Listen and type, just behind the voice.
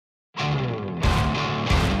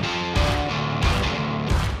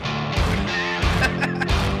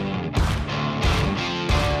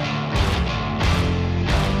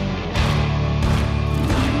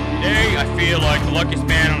the luckiest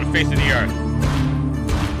man on the face of the earth.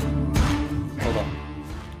 Hold on.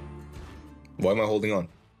 Why am I holding on?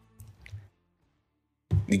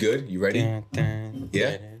 You good? You ready? Yeah?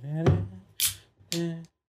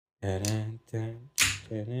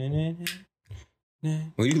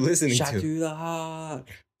 What are you listening Shot to? through the heart,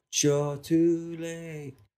 but you're too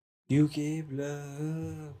late. You give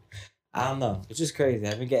love. I don't know. It's just crazy.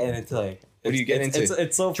 I've been getting into like. What are you getting into?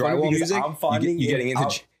 It's so funny drywall because music? I'm finding you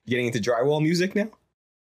getting into drywall music now?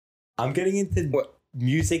 I'm getting into What?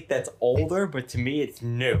 music that's older, but to me it's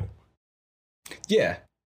new. Yeah.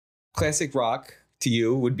 Classic rock to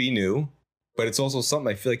you would be new, but it's also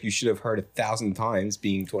something I feel like you should have heard 1,000 times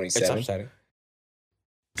being 27. It's upsetting.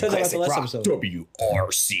 Said that about Classic the last rock, episode.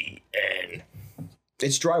 WRCN.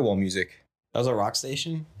 It's drywall music. That was a rock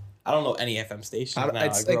station. I don't know any FM station.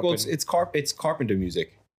 It's Carpenter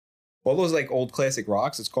music. All those like old classic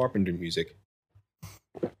rocks, it's Carpenter music.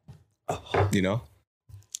 You know?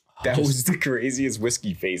 That was the craziest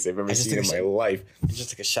whiskey face I've ever seen in my life. I just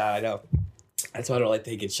took a shot. I know. That's why I don't like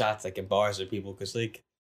taking shots like in bars with people, because like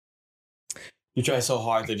you try so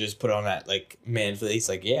hard to just put on that like man face,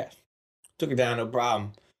 like yeah, took it down, no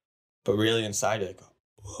problem. But really inside, you're like,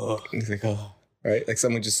 oh, It's like, oh, right? Like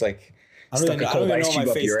someone just like I don't stuck even a cold know ice what my cube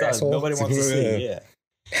up face your does. asshole. Nobody It's wants to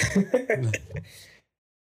like, see.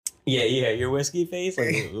 Yeah, your whiskey face,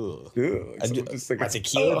 like ugh. My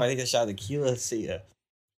tequila. If I take a shot of tequila, see ya.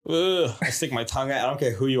 Ugh. I stick my tongue out. I don't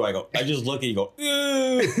care who you are. I go. I just look at you. Go.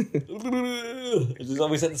 Ugh. I just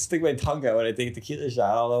always have to stick my tongue out when I take a tequila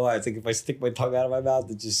shot. I don't know why. It's like if I stick my tongue out of my mouth,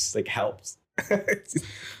 it just like helps. Oh,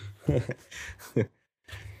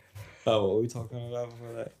 what were we talking about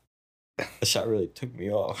before that? The shot really took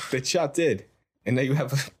me off. The shot did. And now you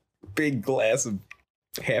have a big glass of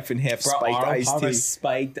half and half Bro, spiked Arnold iced Palmer tea.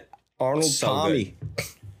 spiked. Arnold So Tommy.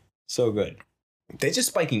 So good. They're just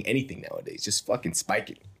spiking anything nowadays. Just fucking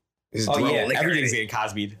spiking. Just Oh throw yeah, liquor everything's in it. getting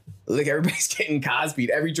Cosby'd. Look, everybody's getting Cosby'd.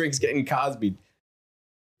 Every drink's getting Cosby'd.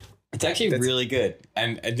 It's actually really good.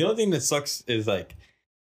 And the only thing that sucks is like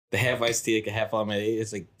the half iced tea, like a half lemonade.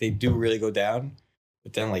 It's like they do really go down,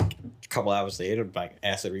 but then like a couple hours later, my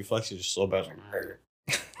acid reflux is just so bad.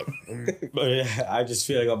 But yeah, I just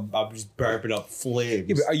feel like I'm just burping up flames.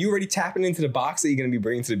 Yeah, but are you already tapping into the box that you're going to be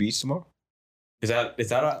bringing to the beach tomorrow? Is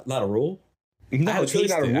that not a rule? No, it's really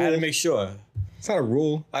not a rule. I had to make sure. It's not a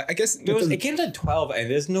rule. I guess It came to 12, and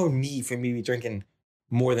there's no need for me to be drinking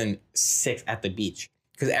more than 6 at the beach.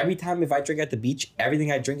 Because every time if I drink at the beach,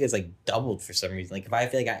 everything I drink is like doubled for some reason. Like if I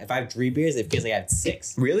feel like if I have 3 beers, it feels like I had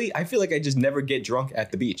 6. Really? I feel like I just never get drunk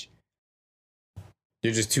at the beach.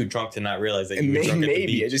 You're just too drunk to not realize that you were drunk at the Maybe.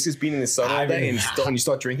 beach. It's just being in the sun all day and you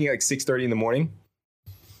start drinking at like 6:30 in the morning.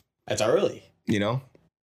 That's early. You know?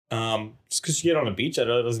 Just because you get on the beach, that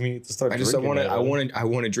doesn't mean you have to start drinking. I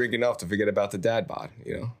want to drink enough to forget about the dad bod,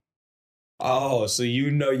 you know? Oh, so you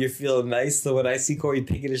know you're feeling nice. So when I see Corey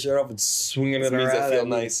taking his shirt off and swinging it means around, I feel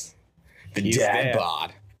nice. The dad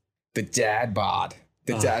bod. The dad bod.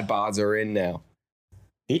 The dad bods are in now.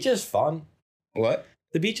 Beach is fun. What?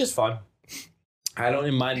 The beach is fun. I don't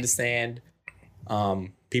even mind the sand.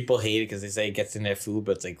 People hate it because they say it gets in their food,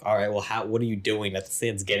 but it's like, all right, well, what are you doing that the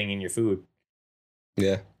sand's getting in your food?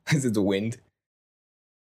 Yeah. Is it the wind?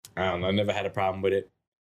 I don't know. I never had a problem with it.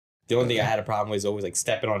 The only thing I had a problem with is always like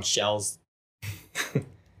stepping on shells.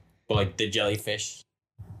 Or like the jellyfish.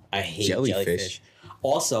 I hate jellyfish.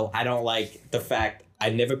 Also, I don't like the fact I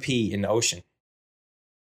never pee in the ocean.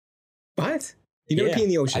 What? You never pee in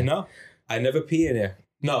the ocean? I know. I never pee in there.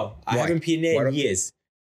 No, I haven't peed in there in years.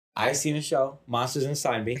 I seen a show, Monsters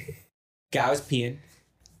Inside Me. Guy was peeing.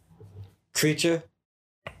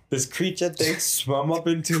 This creature thing swam up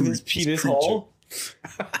into his penis hole.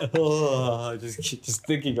 Oh, just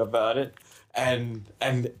thinking about it, and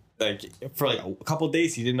like for like a couple of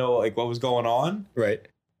days he didn't know like what was going on. Right.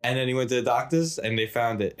 And then he went to the doctors and they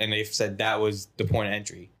found it and they said that was the point of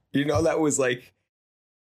entry. You know that was like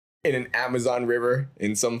in an Amazon river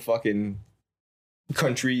in some fucking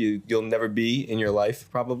country you'll never be in your life,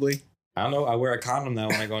 probably. I don't know. I wear a condom now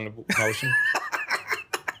when I go in the ocean.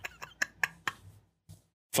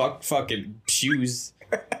 Fuck fucking shoes.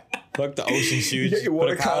 Fuck the ocean shoes. You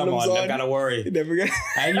put a condom on. Never gotta worry.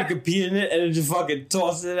 And you can pee in it and then just fucking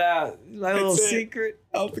toss it out. My little secret.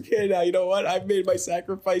 I'll forget now. You know what? I've made my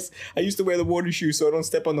sacrifice. I used to wear the water shoes so I don't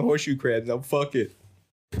step on the horseshoe crabs. Now fuck it.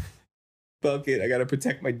 Fuck it. I gotta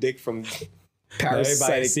protect my dick from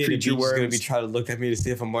parasitic creature worms. Gonna be trying to look at me to see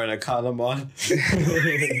if I'm wearing a condom on.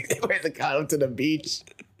 Wear the condom to the beach.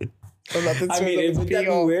 I mean, isn't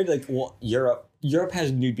that weird? Like, well, Europe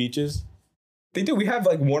has nude beaches. They do. We have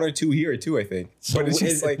like one or two here too, I think. So but it's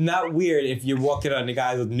just like not weird if you're walking on the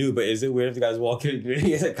guys with nude, but is it weird if the guys walking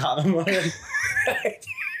is a condom on him?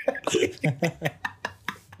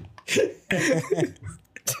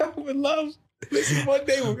 I would love. Listen, one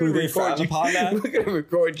day we're gonna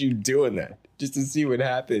record you doing that just to see what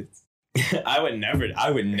happens. I would never go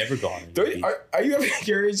on a nude beach. Are you ever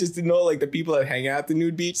curious just to know like the people that hang out at the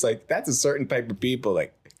nude beach? Like that's a certain type of people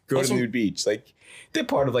like go to the nude beach. Like they're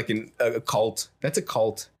part of like a cult. That's a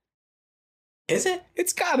cult. Is it?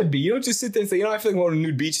 It's gotta be. You don't just sit there and say, I feel like going to a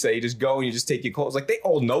nude beach today. You just go and you just take your clothes. Like they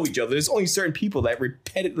all know each other. There's only certain people that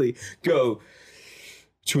repeatedly go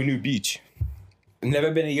to a nude beach. I've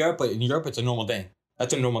never been to Europe, but in Europe it's a normal thing.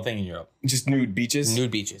 That's a normal thing in Europe. Just nude beaches?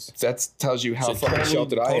 Nude beaches. So that tells you how fucking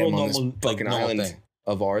sheltered I am on this fucking island thing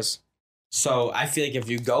of ours. So I feel like if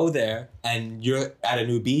you go there and you're at a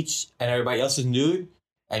nude beach and everybody else is nude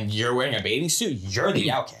and you're wearing a bathing suit, you're the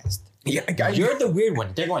outcast. Yeah, you're the weird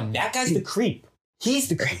one. They're going, that guy's the creep. He's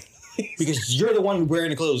the creep. Because you're the one wearing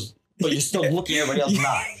the clothes, but you're still looking at everybody else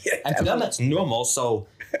not. And for them, that's normal. So,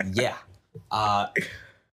 yeah. I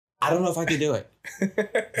don't know if I could do it.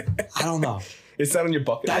 I don't know. It's not on your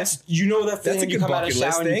bucket list? You know that thing that's a you good come out of the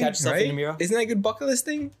shower thing, and you catch yourself right? in the mirror? Isn't that a good bucket list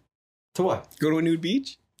thing? To what? Go to a nude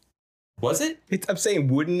beach? Was it? I'm saying,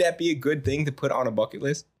 wouldn't that be a good thing to put on a bucket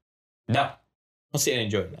list? No. I don't see any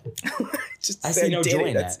joy in that. I see no joy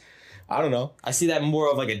in that. I don't know. I see that more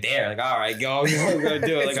of like a dare. Like, all right, go. I'm going to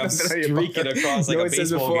do it. Like I'm streaking across like a baseball it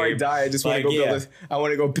says before game. I die, I just want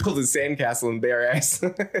to go build a sandcastle in bare ass.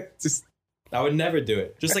 I would never do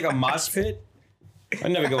it. Just like a mosh pit.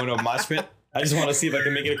 I'd never go into a mosh pit. I just want to see if I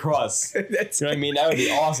can make it across. You know what I mean? That would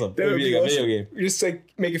be awesome. That would be like awesome. a video game. You just like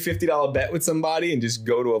make a $50 bet with somebody and just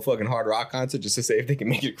go to a fucking hard rock concert just to say if they can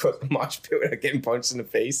make it across the mosh pit without getting punched in the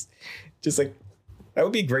face. Just like, that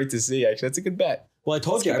would be great to see, actually. That's a good bet. Well, I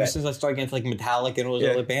told you, ever since I started getting to like Metallica and all those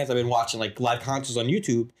other bands, I've been watching like live concerts on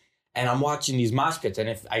YouTube. And I'm watching these mosh pits, and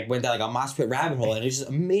if I went down like a mosh pit rabbit hole, and it just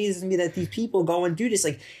amazes me that these people go and do this.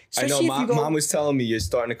 Like, I know, mom was telling me you're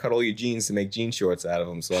starting to cut all your jeans to make jean shorts out of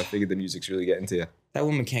them, so I figured the music's really getting to you. That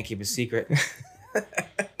woman can't keep a secret. I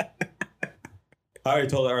already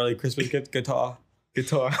told her early Christmas guitar.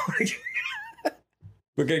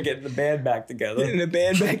 We're gonna get the band back together.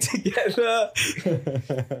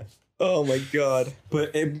 Oh my god! But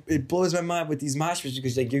it blows my mind with these mosh pits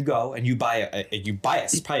because like you go and you buy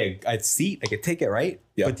probably a seat, like a ticket, right?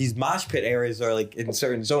 Yeah. But these mosh pit areas are like in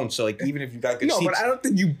certain zones, so like even if you got good seats, but I don't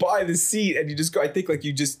think you buy the seat and you just go. I think like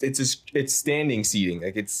it's standing seating,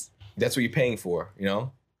 like that's what you're paying for,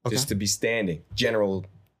 just to be standing. General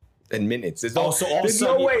admittance. There's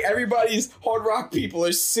no way everybody's hard rock people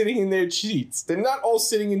are sitting in their seats. They're not all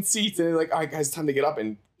sitting in seats and they're like, all right, guys, time to get up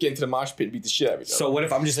and get into the mosh pit and beat the shit out of each other. So what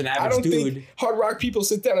if I'm just an average dude? I don't think hard rock people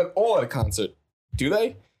sit down at all at a concert. Do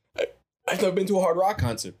they? I've never been to a hard rock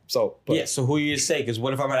concert. So who are you to say? Because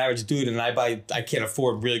what if I'm an average dude and I can't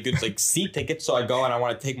afford really good like seat tickets, so I go and I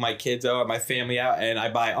want to take my kids out, my family out, and I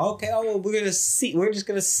buy, we're just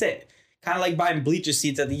gonna sit. Kind of like buying bleacher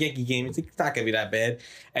seats at the Yankee game. It's not gonna be that bad.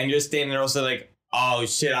 And you're standing there also like, oh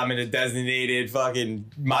shit, I'm in a designated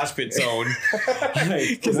fucking mosh pit zone.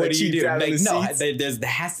 Like, what do you do? Like, no, there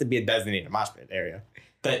has to be a designated mosh pit area.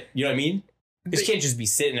 But you know what I mean? This can't just be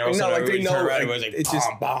sitting there. Also, like they know, everyone's like, it's just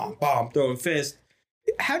bomb, throwing fists.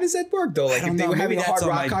 How does that work though? Like if they were having a hard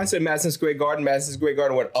rock concert in Madison Square Garden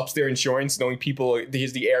went ups their insurance, knowing people,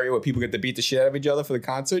 here's the area where people get to beat the shit out of each other for the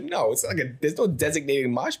concert. No, it's not like there's no designated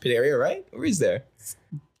mosh pit area, right? Or is there?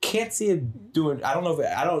 Can't see it doing. I don't know.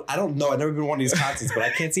 I don't know. I've never been to one of these concerts, but I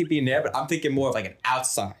can't see it being there. But I'm thinking more of like an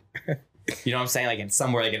outside. You know what I'm saying? Like in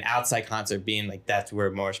somewhere like an outside concert being like that's where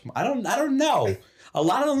Mosh. I don't know. A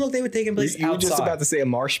lot of them look they were taking place outside. You were just about to say a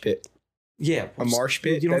marsh pit. Yeah, a marsh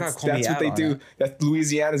pit. You don't gotta call me out. That's what they do. That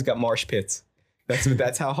Louisiana's got marsh pits.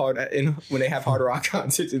 That's how hard. When they have hard rock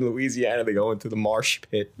concerts in Louisiana, they go into the marsh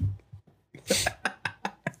pit.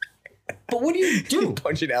 But what do you do?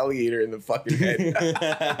 Punch an alligator in the fucking head.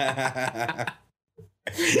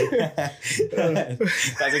 That's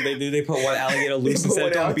what they do. They put one alligator loose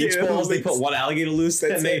instead of beach balls. They put one alligator loose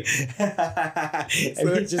and they and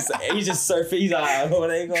he's just surfing. He's what are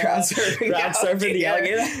they called? Crowd surfing the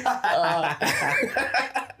alligator.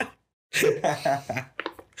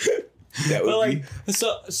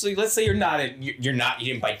 So let's say you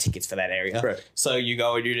didn't buy tickets for that area, right? So you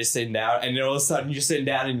go and you're just sitting down, and then all of a sudden you're sitting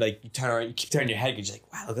down and like you turn around, you keep turning your head, and you're like,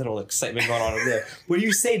 wow, look at all the excitement going on over there. What do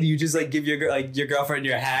you say? Do you just like give your girlfriend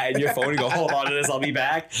your hat and your phone and go, hold on to this, I'll be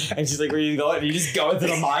back? And she's like, where are you going? And you just go into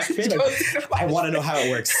the mosh pit. I want to know how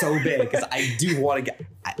it works so bad because I do want to get.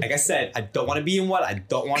 Like I said, I don't want to be in one. I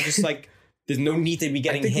don't want to just like. There's no need to be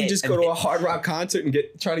getting hit. I think we just go to a hard rock concert and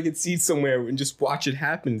try to get seats somewhere and just watch it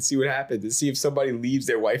happen and see what happens. And see if somebody leaves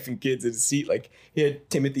their wife and kids in the seat. Like, here,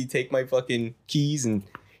 Timothy, take my fucking keys and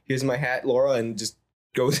here's my hat, Laura, and just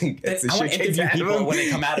goes and gets the shit kicked out of people when they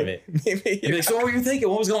come out of it. Maybe, yeah. Like, so what were you thinking?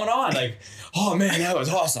 What was going on? Like, oh man, that was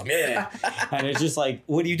awesome, yeah. And it's just like,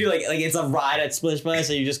 what do you do? Like it's a ride at Splish Splash,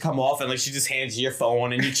 so you just come off and like she just hands you your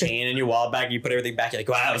phone and your chain and your wallet back. And you put everything back. You're like,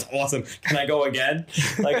 wow, that was awesome. Can I go again?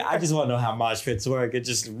 Like, I just want to know how mosh pits work. It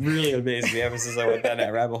just really amazed me ever since I went down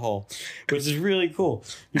that rabbit hole, which is really cool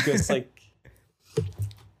because like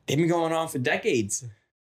they've been going on for decades.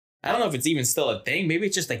 I don't know if it's even still a thing. Maybe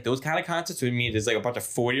it's just like those kind of concerts with me. There's like a bunch of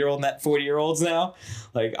 40-year-olds now.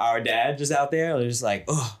 Like our dad just out there. They're just like,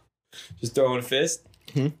 oh, just throwing a fist.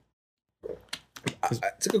 Mm-hmm.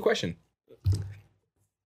 That's a good question.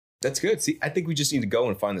 That's good. See, I think we just need to go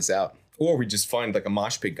and find this out. Or we just find like a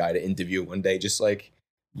mosh pit guy to interview one day. Just like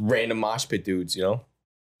random mosh pit dudes, you know?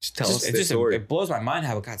 Just tell us their story. It blows my mind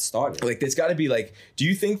how it got started. Like there's got to be like, do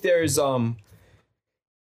you think there's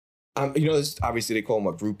you know, obviously they call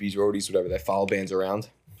them groupies, roadies, whatever, that follow bands around.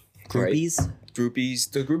 Groupies? Right? Groupies.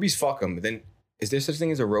 The groupies fuck them. But then, is there such thing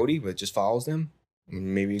as a roadie that just follows them?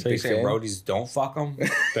 Maybe so you say roadies don't fuck them?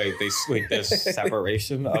 They like there's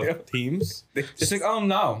separation of teams. Just like, oh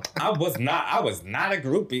no, I was not a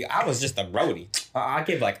groupie. I was just a roadie. I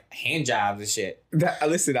give like hand jobs and shit.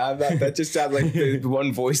 Listen, that just sounds like the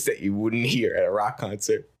one voice that you wouldn't hear at a rock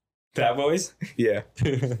concert. That voice? Yeah.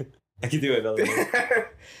 I can do it another way.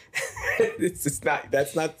 It's not.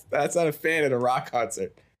 That's not a fan at a rock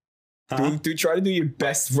concert. Huh? Try to do your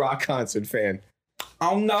best rock concert fan.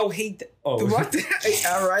 Oh no, oh. What?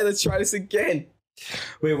 All right, let's try this again.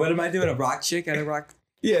 Wait, what am I doing? A rock chick at a rock?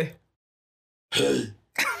 Yeah.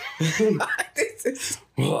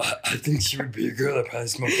 Well, I think she would be a girl that probably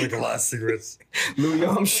smoked like a lot of cigarettes. Louis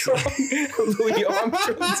Armstrong. Louis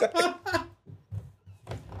Armstrong.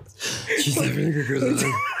 She's definitely a good girl.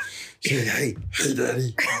 She's like, hey,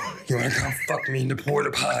 daddy, you want to come fuck me in the porta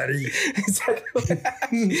potty?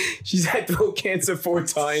 She's had throat cancer 4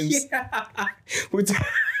 times. Yeah.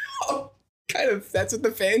 Kind of, that's what the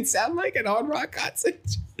fans sound like at hard rock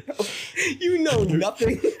concerts. You know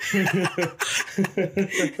nothing.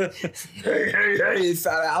 Hey,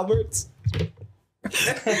 Fat Alberts.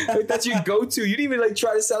 Like, that's your go-to. You didn't even like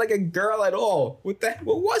try to sound like a girl at all. What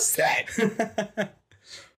was that?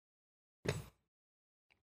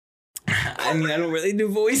 I mean, I don't really do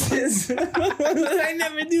voices. I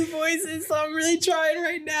never do voices, so I'm really trying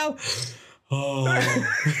right now. Oh.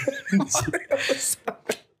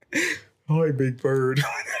 Hi, Big Bird.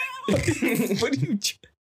 What are you...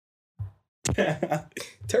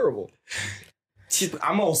 Terrible.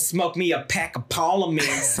 I'm gonna smoke me a pack of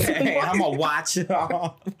Parliaments. I'm gonna watch it.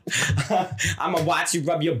 I'm gonna watch you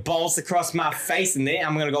rub your balls across my face, and then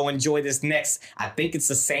I'm gonna go enjoy this next. I think it's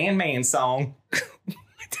a Sandman song.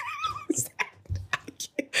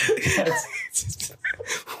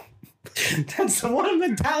 That's one of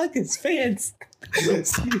Metallica's fans. Oh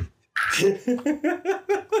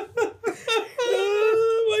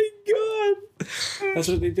my god! That's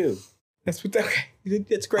what they do. That's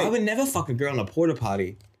great. I would never fuck a girl in a porta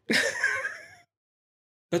potty.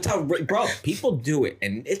 That's how, bro. People do it,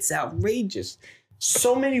 and it's outrageous.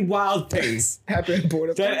 So many wild things happen in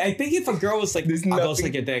porta potty. I think if a girl was like, "I'll go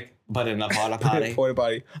suck your dick," but in a porta potty,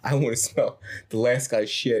 I want to smell the last guy's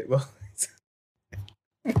shit. Well,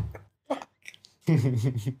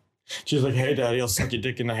 she's like, "Hey, daddy, I'll suck your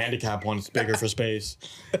dick in the handicap one. It's bigger for space.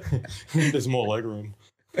 There's more legroom."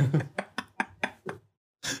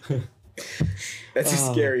 That's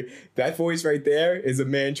just scary. That voice right there is a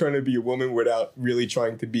man trying to be a woman without really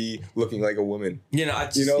trying to be looking like a woman. You know,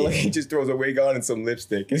 like he just throws a wig on and some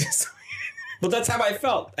lipstick. But that's how I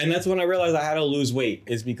felt, and that's when I realized I had to lose weight.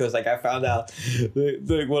 Is because like I found out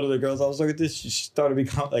one of the girls I was looking at this, she started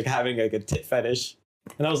becoming like having like a tit fetish,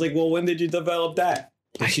 and I was like, well, when did you develop that?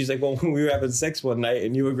 And she's like, well, when we were having sex one night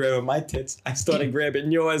and you were grabbing my tits, I started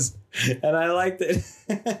grabbing yours, and I liked it.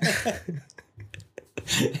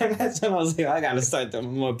 And that's when I was like, I gotta start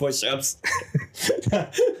doing more push-ups. Oh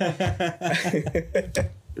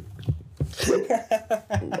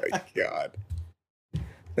my god.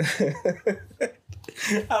 I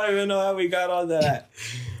don't even know how we got on that.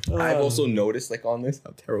 I've also noticed, like, on this,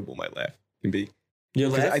 how terrible my laugh can be. Your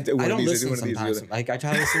laugh? I don't listen sometimes. Like, I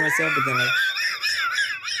try to listen to myself, but then like...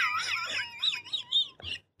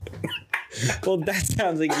 Well, that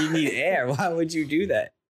sounds like you need air. Why would you do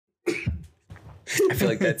that? I feel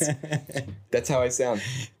like that's how I sound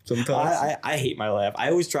sometimes. I hate my laugh. I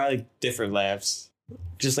always try like different laughs.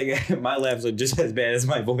 Just like my laughs are just as bad as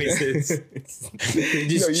my voice is. You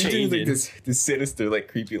do like this sinister, like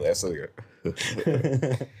creepy laugh. Like,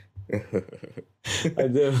 I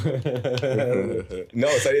do. no,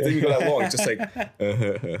 it's not even go that long. It's just like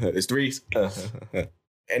it's threes.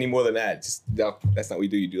 Any more than that, just no, that's not what you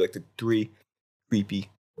do. You do like the three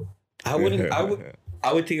creepy. I would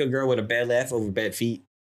take a girl with a bad laugh over bad feet.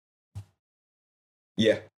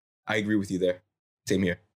 Yeah, I agree with you there. Same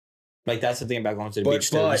here. Like, that's the thing about going to the beach.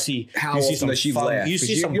 But You see, how often does she laugh? You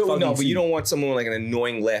see some but you don't want someone with like an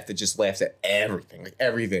annoying laugh that just laughs at everything, like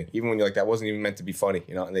everything. Even when you're like, that wasn't even meant to be funny,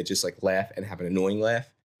 you know, and they just like laugh and have an annoying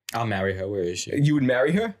laugh. I'll marry her. Where is she? You would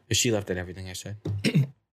marry her? Is she laughed at everything I said? You've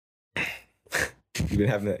been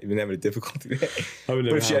having a difficulty there. But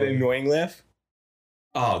if she had an annoying laugh?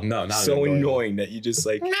 Oh, no, not so annoying that you just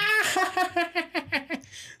like...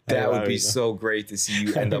 That would be so great to see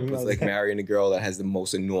you end up with like marrying a girl that has the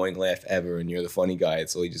most annoying laugh ever, and you're the funny guy.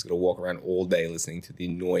 So you're just gonna walk around all day listening to the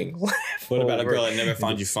annoying laugh. What about a girl that never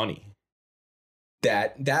found you funny?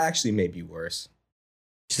 That actually may be worse.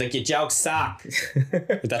 She's like, your jokes suck.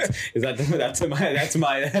 That's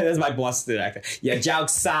my Boston accent. Your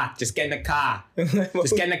jokes suck. Just get in the car.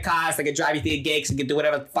 Just get in the car so I can drive you to your gigs and you can do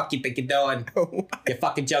whatever the fuck you think you're doing. Your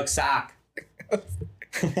fucking jokes suck.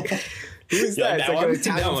 Who's that? It's like an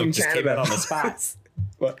Italian from just Canada. Came out on the spot.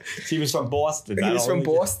 What? He was from Boston. He was from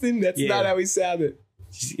Boston? That's not how he sounded.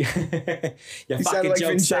 He sounded like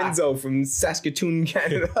Vincenzo from Saskatoon,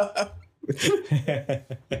 Canada.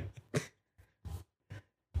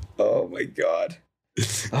 Oh my God.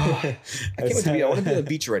 I can't wait to be. I want to be on the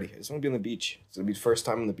beach already. I just want to be on the beach. It's gonna be the first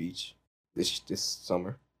time on the beach this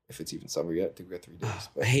summer, if it's even summer yet. I think we got 3 days.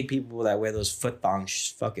 I hate people that wear those foot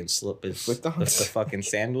thongs, fucking slippers. Foot thongs? The fucking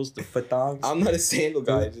sandals, the foot thongs. I'm not a sandal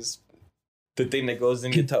guy. Just the thing that goes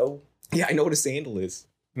in your toe. Yeah, I know what a sandal is.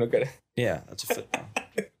 I'm not gonna. Yeah, that's a foot thong.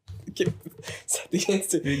 Is that the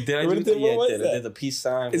answer? There's a peace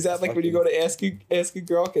sign. Is that like when you go to ask a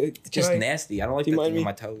girl? It's just nasty. I don't like that thing on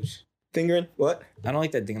my toes. Fingering? What? I don't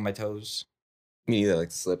like that thing on my toes. Me neither. I like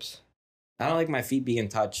the slips. I don't like my feet being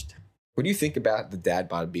touched. What do you think about the dad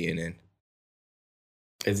bod being in?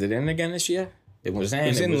 Is it in again this year? It was in. It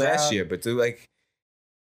was in last year, but they're like.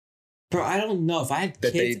 Bro, I don't know. If I had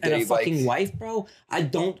kids and a fucking wife, bro, I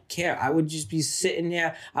don't care. I would just be sitting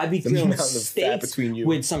there. I'd be grilling steaks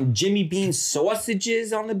with some Jimmy Bean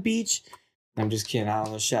sausages on the beach. I'm just kidding. I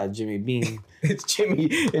don't know. Shout out Jimmy Bean. It's Jimmy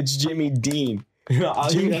Dean.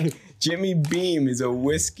 Jimmy Beam is a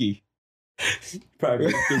whiskey.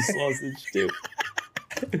 Probably good sausage too.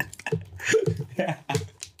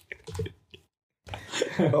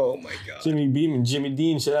 Oh my God. Jimmy Beam and Jimmy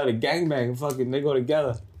Dean shout out a gangbang. Fucking they go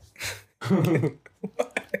together.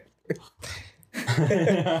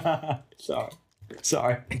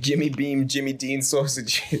 Sorry. Jimmy Beam, Jimmy Dean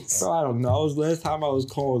sausages. Bro, I don't know. Last time I was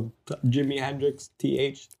called Jimi Hendrix,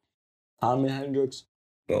 TH. Tommy Hendrix.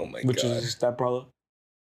 Oh my God. Which is his stepbrother.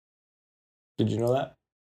 Did you know that?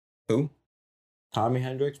 Who? Tommy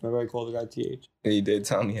Hendrix. Remember I called the guy TH? Yeah, you did,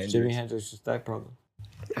 Tommy Hendrix. Jimi Hendrix is stepbrother.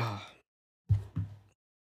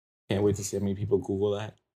 Can't wait to see how many people Google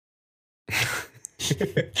that.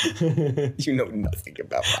 You know nothing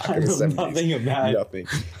about rock I in the know 70s. nothing about it. Nothing.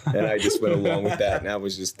 And I just went along with that, and that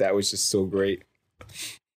was just so great.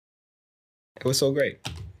 It was so great.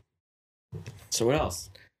 So what else?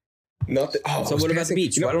 Nothing. Oh, so what about the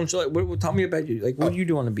beach? You know, Why don't you like? Tell me about you. Like, what do you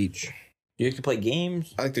do on the beach? You like to play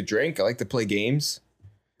games? I like to drink. I like to play games.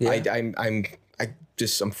 Yeah. I'm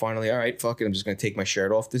finally all right. Fuck it. I'm just gonna take my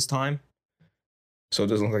shirt off this time. So it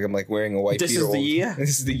doesn't look like I'm like wearing a white beater. This is the year?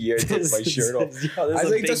 This is the year to take my shirt off. That's why I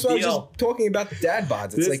was just talking about the dad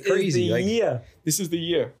bods. It's like crazy. This is the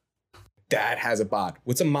year. Dad has a bod.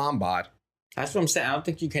 What's a mom bod? That's what I'm saying. I don't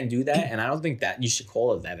think you can do that, and I don't think that you should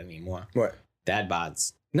call it that anymore. What? Dad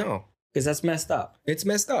bods. No. Because that's messed up. It's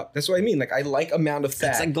messed up. That's what I mean. Like, I like amount of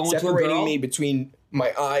fat like going separating to a girl? me between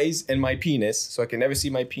my eyes and my penis, so I can never see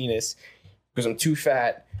my penis because I'm too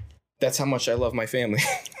fat. That's how much I love my family.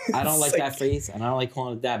 I don't like that phrase, and I don't like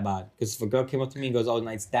calling it dad bod. Because if a girl came up to me and goes, "Oh,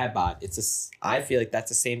 nice dad bod," I feel like that's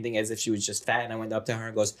the same thing as if she was just fat, and I went up to her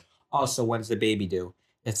and goes, "Oh, so when's the baby due?"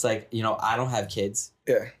 It's like, I don't have kids.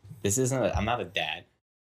 Yeah. I'm not a dad.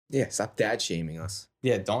 Yeah, stop dad shaming us.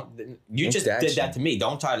 Yeah, you just did that to me.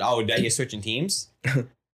 Don't try to, dad, you're switching teams.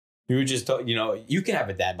 You just, you can have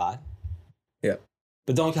a dad bod. Yeah.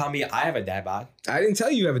 But don't tell me I have a dad bod. I didn't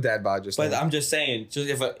tell you have a dad bod just But now. I'm just saying, just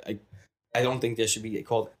if I don't think there should be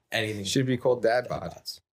called anything. It should be called dad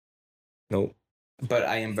bods. Nope. But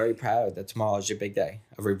I am very proud that tomorrow is your big day,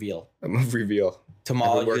 a reveal. I'm a reveal.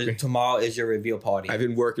 Tomorrow is your reveal party. I've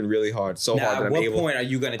been working really hard, so hard that at what point are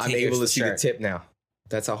you going to take I'm able to see shirt? the tip now.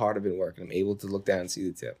 That's how hard I've been working. I'm able to look down and see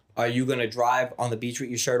the tip. Are you gonna drive on the beach with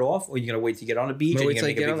your shirt off, or are you gonna wait to get on the beach? I'm Or gonna you gonna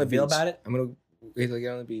wait make till a I get on big the deal beach. about it? I'm gonna wait till I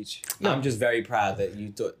get on the beach. I'm just very proud that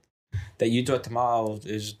you thought tomorrow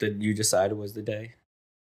is that you decided was the day.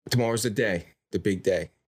 Tomorrow's the day, the big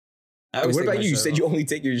day. I always What take about my you? You shirt said off. you only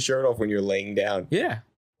take your shirt off when you're laying down. Yeah,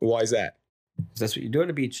 Why is that? 'cause that's what you do at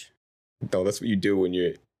the beach. No, that's what you do when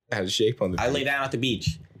you're out of shape on the beach. I lay down at the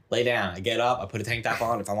beach. Lay down. I get up. I put a tank top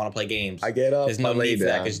on if I want to play games. I get up. There's no I lay need for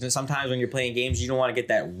that down. because sometimes when you're playing games, you don't want to get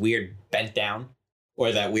that weird bent down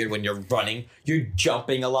or that weird when you're running. You're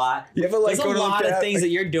jumping a lot. You ever like There's go a to lot look of down, things like, that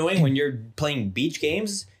you're doing when you're playing beach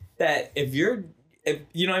games that if you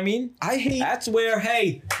know what I mean? I hate. That's where,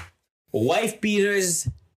 hey, wife beaters,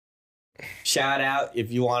 shout out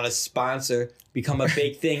if you want to sponsor, become a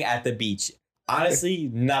big thing at the beach. Honestly,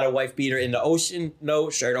 not a wife beater in the ocean. No,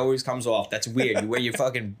 shirt always comes off. That's weird. You wear your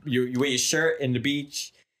fucking you wear your shirt in the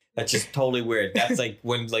beach. That's just totally weird. That's like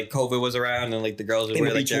when like COVID was around and like the girls would In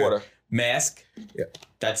wear the like beach their water. mask. Yeah.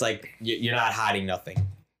 That's like you're not hiding nothing.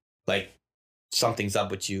 Like something's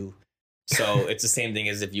up with you. So it's the same thing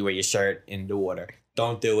as if you wear your shirt in the water.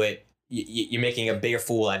 Don't do it. You're making a bigger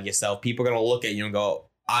fool out of yourself. People are gonna look at you and go,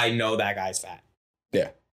 "I know that guy's fat."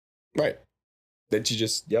 Right. That you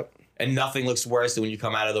just. Yep. And nothing looks worse than when you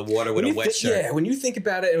come out of the water with a wet shirt. Yeah, when you think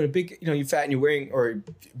about it, and a big, you're fat and you're wearing, or a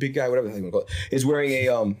big guy, whatever the hell you want to call it,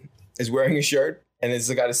 is wearing a shirt, and there's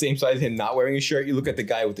a guy the same size as him not wearing a shirt. You look at the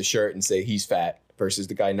guy with the shirt and say he's fat versus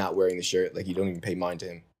the guy not wearing the shirt. Like you don't even pay mind to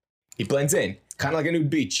him. He blends in, kind of like a nude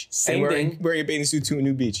beach. Same and thing. Wearing a bathing suit to a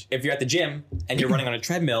nude beach. If you're at the gym and you're running on a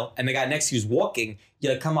treadmill and the guy next to you is walking,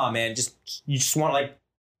 you're like, come on, man, you just want to like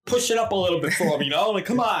push it up a little bit for him, you know? Like,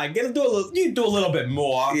 come on, you do a little bit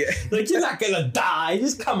more. Yeah. Like, you're not gonna die.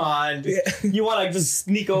 Just come on. You want to just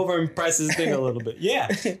sneak over and press his thing a little bit. Yeah,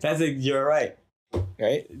 you're right.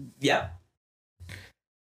 Right? Yeah.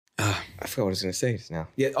 I forgot what I was going to say just now.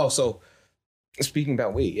 Yeah. Oh, so speaking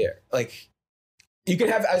about weight, yeah. Like, you can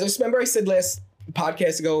have, as I remember I said last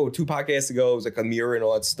podcast ago, or 2 podcasts ago, it was like a mirror and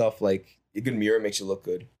all that stuff. Like, a good mirror makes you look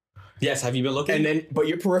good. Yes, have you been looking? And then, but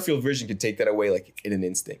your peripheral vision can take that away like in an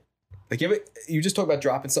instant. Like you just talk about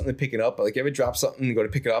dropping something and picking it up, but like you ever drop something and go to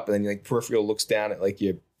pick it up and then like peripheral looks down at like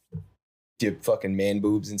your fucking man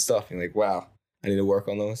boobs and stuff. And you're like, wow, I need to work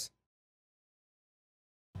on those.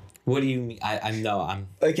 What do you mean? I know. I'm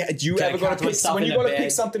like, do you Can I ever go to count myself when in you a go to bag?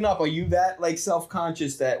 pick something up? Are you that like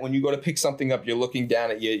self-conscious that when you go to pick something up, you're looking down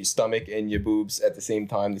at your stomach and your boobs at the same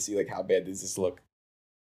time to see like how bad does this look?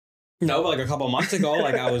 No, but like a couple months ago,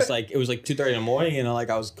 like I was like, it was like 2:30 in the morning and like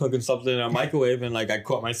I was cooking something in a microwave and like I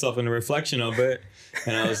caught myself in the reflection of it.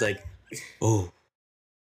 And I was like, oh,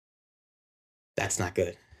 that's not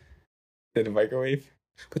good. In the microwave?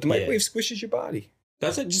 But the Yeah. microwave squishes your body.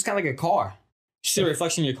 That's just kind of like a car. You see the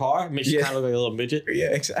reflection in your car? It makes you Yeah. kind of look like a little midget. Yeah,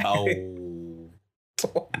 exactly.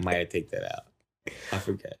 Oh, might have take that out. I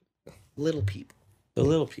forget. Little people. The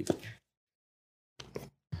little people.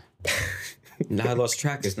 Now I lost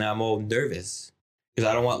track because now I'm all nervous. Because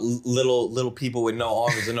I don't want little people with no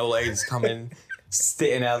arms and no legs coming,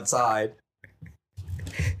 sitting outside.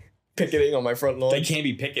 Picketing on my front lawn. They can't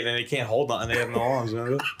be picking and they can't hold on and they have no arms.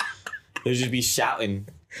 Remember? They'll just be shouting,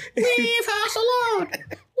 "Leave us alone!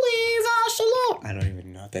 Leave us alone!" I don't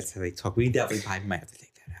even know if that's how they talk. We definitely probably might have to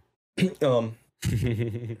take that out.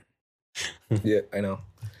 Yeah, I know.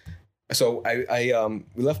 So I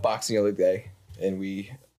we left boxing the other day and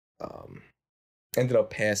we ended up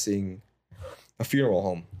passing a funeral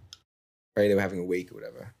home. Right? They were having a wake or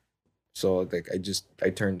whatever. So like I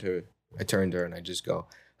turned to her and I just go,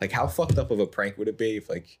 like, how fucked up of a prank would it be if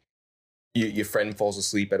like your friend falls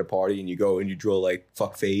asleep at a party and you go and you draw like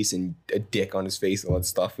fuck face and a dick on his face and all that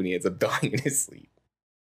stuff and he ends up dying in his sleep.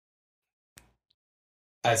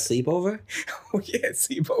 A sleepover? Oh yeah,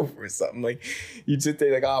 sleepover or something. Like you'd sit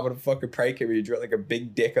there like, oh, I'm gonna fucking prank him, and you draw like a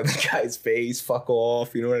big dick on the guy's face, fuck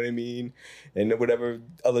off, you know what I mean? And whatever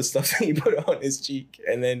other stuff that you put on his cheek,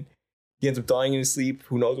 and then he ends up dying in his sleep.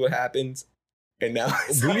 Who knows what happens? And now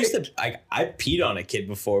We used to. I peed on a kid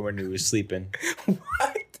before when he was sleeping.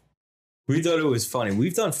 what? We thought it was funny.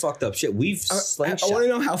 We've done fucked up shit. We've I slingshot want to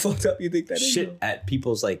know how fucked up you think that is. shit at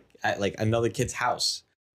people's at another kid's house.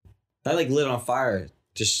 That like lit on fire.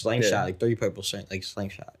 Just slingshot, Yeah. like 3 purple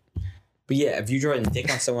slingshot. But yeah, if you draw a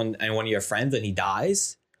dick on someone and one of your friends and he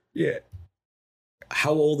dies, Yeah.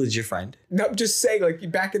 how old is your friend? No, I'm just saying,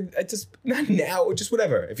 like back in, just not now, just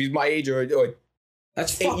whatever. If he's my age or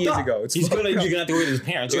That's 8 years ago, it's You're fucked gonna up. have to go with his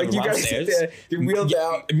parents. You're like you gonna run guys sit upstairs. there, you're wheeled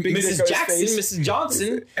out, big dick on Mrs. his Jackson, face. Mrs.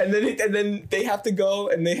 Johnson. And then they have to go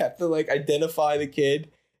and they have to like identify the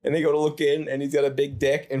kid And they go to look in, and he's got a big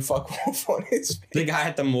dick and fuck off on his face. The guy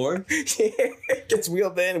at the morgue? Yeah, gets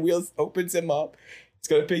wheeled in, wheels opens him up. He's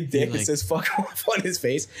got a big dick that says fuck off on his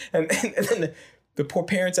face. And then the poor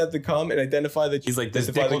parents have to come and identify that he's like, this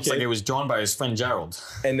dick looks like it was drawn by his friend Gerald.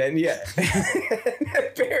 And then,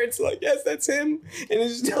 the parents are like, yes, that's him. And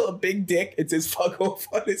there's still a big dick. It says fuck off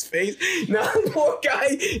on his face. Now, the poor guy,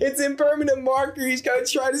 it's in permanent marker. He's got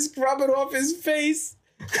to try to scrub it off his face.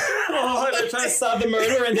 Oh, they're trying to stop the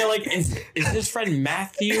murder, and they're like, is his friend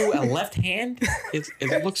Matthew a left hand?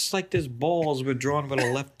 It looks like his balls were drawn by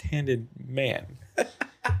a left-handed man.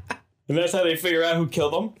 And that's how they figure out who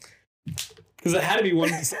killed him? Because it had to be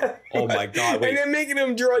one. Oh my God! Wait. And they're making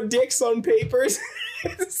him draw dicks on papers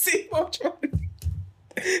to see which one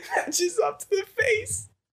matches up to the face.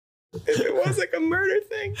 If it was like a murder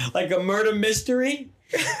thing, like a murder mystery.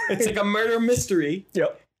 It's like a murder mystery.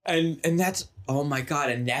 Yep. And that's, oh my God,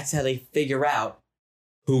 and that's how they figure out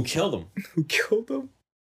who killed him. Who killed him?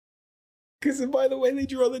 Because by the way, they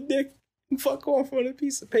draw the dick and fuck off on a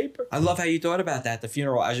piece of paper. I love how you thought about that at the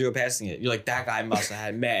funeral as you were passing it. You're like, that guy must have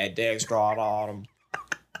had mad dicks drawn on him.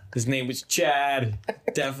 His name was Chad.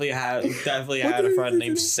 Definitely had a friend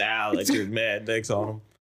named Sal that drew mad dicks on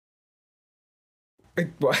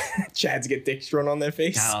him. What? Chads get dicks drawn on their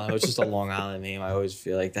face? I don't know. It's just a Long Island name. I always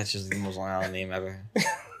feel like that's just the most Long Island name ever.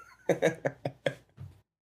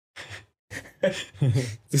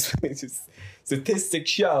 Statistics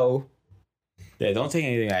show. Yeah, don't take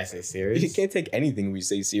anything I say serious. You can't take anything we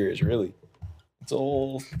say serious, really. It's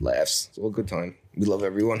all laughs. It's all good time. We love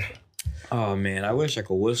everyone. Oh man, I wish I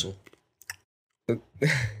could whistle.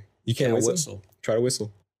 You can't whistle? Try to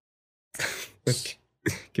whistle.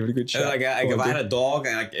 Give it a good shot. Like, if I had a dog,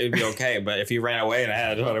 it'd be okay. But if he ran away and I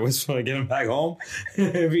had to try to whistle to get him back home,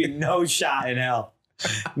 it'd be no shot in hell.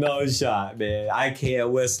 No shot, man. I can't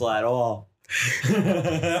whistle at all.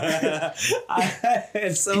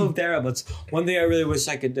 It's so terrible. It's one thing I really wish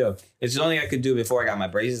I could do. It's the only thing I could do before I got my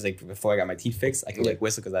braces, like before I got my teeth fixed. I could like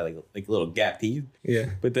whistle because I like little gap teeth. Yeah.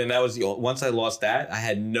 But then that was once I lost that, I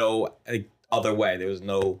had no other way. There was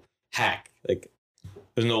no hack. Like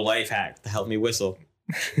there's no life hack to help me whistle.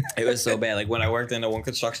 It was so bad. Like when I worked in the one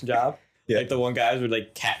construction job, like the one guys would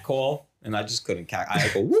like cat call, and I just couldn't cat. I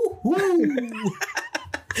go woo woo.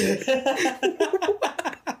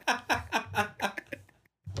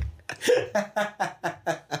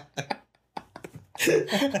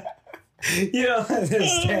 You don't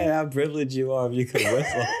understand how privileged you are if you could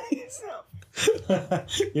whistle.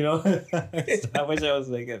 You know, I wish I was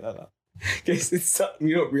thinking that. Because it's something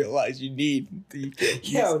you don't realize you need.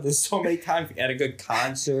 Yeah, there's so many times at a good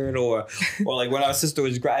concert or like when our sister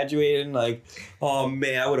was graduating, like, oh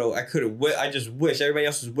man, I just wish everybody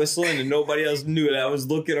else was whistling and nobody else knew that I was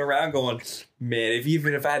looking around going, man,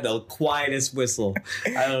 even if I had the quietest whistle,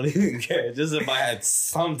 I don't even care. Just if I had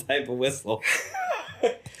some type of whistle.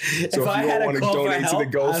 So if you want to donate to the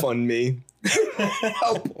GoFundMe,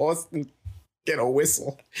 help Austin get a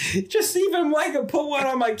whistle. Just even I could put one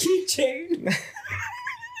on my keychain.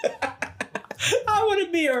 I want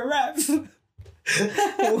to be a rep.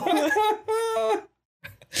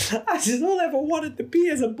 I just all I ever wanted to be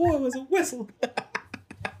as a boy was a whistle.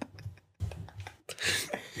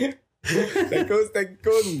 That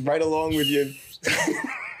goes right along with you.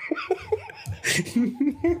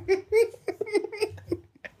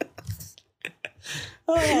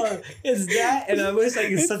 Oh, it's that, and I wish like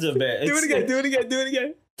it's such a bit. Do it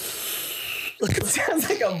again. It sounds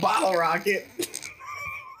like a bottle rocket.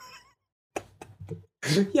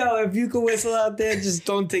 Yo, if you can whistle out there, just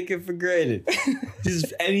don't take it for granted.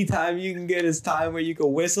 Just anytime you can get this time where you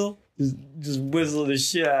can whistle, just whistle the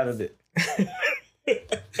shit out of it.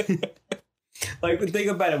 Like, think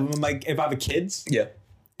about it. If I have kids,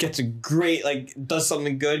 gets a great, does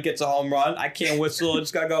something good, gets a home run. I can't whistle. I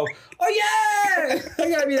just gotta go, oh yeah! I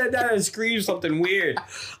gotta be that guy and scream something weird.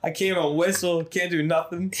 I can't even whistle, can't do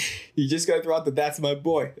nothing. You just gotta throw out that's my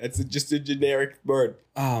boy. That's just a generic word.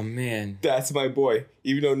 Oh man. That's my boy.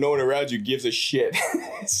 Even though no one around you gives a shit.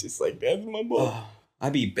 It's just like, that's my boy. Oh,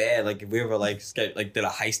 I'd be bad. Like if we ever did a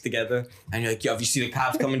heist together and you're like, yo, if you see the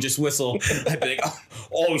cops coming, just whistle. I'd be like,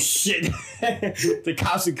 oh shit. The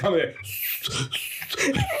cops are coming.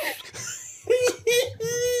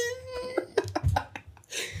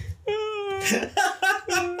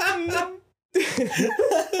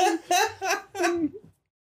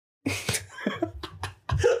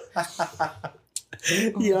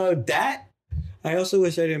 Yo, that I also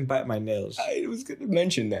wish I didn't bite my nails. I was gonna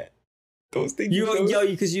mention that. Those things.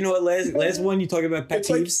 Because you know what? Last one you talking about pet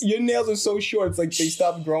peeves. Like, your nails are so short. It's like they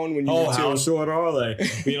stop growing when you get how short are they?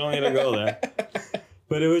 We don't need to go there.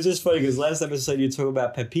 But it was just funny because last episode you talk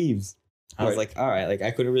about pet peeves. I was like, all right, like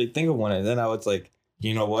I couldn't really think of one. And then I was like,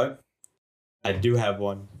 you know what? I do have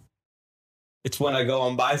one. It's when I go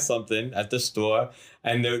and buy something at the store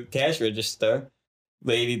and the cash register,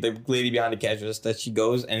 the lady behind the cash register, she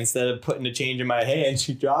goes and instead of putting the change in my hand,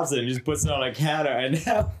 she drops it and just puts it on a counter. And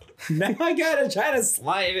now I gotta try to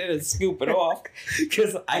slide it and scoop it off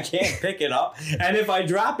because I can't pick it up. And if I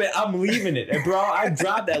drop it, I'm leaving it. And bro, I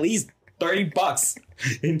dropped at least $30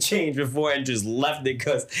 in change before and just left it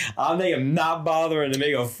because I am not bothering to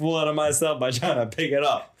make a fool out of myself by trying to pick it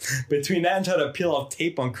up. Between that and trying to peel off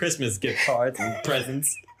tape on Christmas gift cards and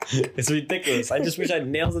presents, it's ridiculous. I just wish I had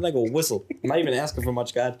nails and like a whistle. I'm not even asking for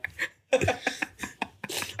much, God.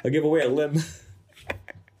 I'll give away a limb.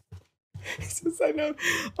 Since I know,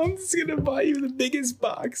 I'm just gonna buy you the biggest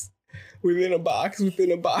box. Within a box,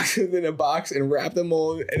 and wrap them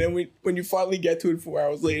all. And then when you finally get to it 4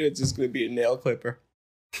 hours later, it's just going to be a nail clipper.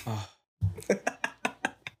 Oh.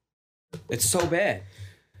 It's so bad.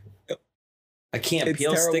 I can't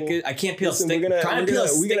peel stickers. I can't peel stickers. We're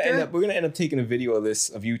going to end up taking a video of this,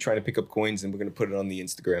 of you trying to pick up coins, and we're going to put it on the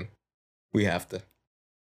Instagram. We have to.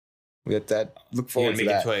 We have that. Look forward to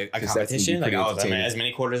that. A competition? Like, as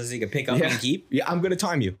many quarters as you can pick up and keep? Yeah, I'm going to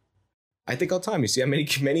time you. I think I'll time you. See how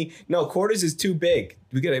many? No, quarters is too big.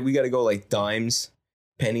 We gotta go like dimes,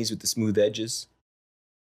 pennies with the smooth edges,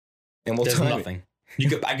 and we'll time nothing.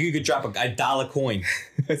 It. You could drop a dollar coin.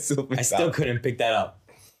 I still couldn't pick that up.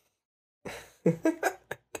 You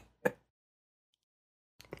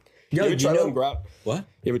ever try to let them grow out? What?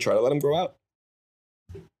 You ever try to let them grow out?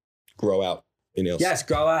 Grow out. Your nails. Yes,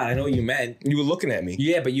 grow out. I know what you meant. You were looking at me.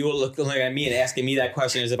 Yeah, but you were looking at me and asking me that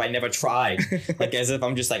question as if I never tried. Like as if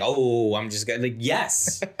I'm just like, oh, I'm just like,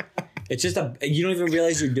 yes. It's just you don't even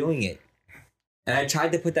realize you're doing it. And I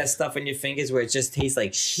tried to put that stuff on your fingers where it just tastes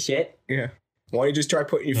like shit. Yeah. Why don't you just try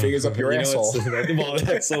putting your fingers up your asshole? Well,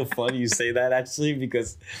 that's so funny you say that actually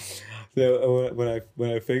because when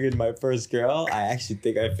I fingered my first girl, I actually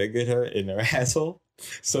think I fingered her in her asshole.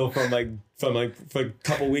 So for a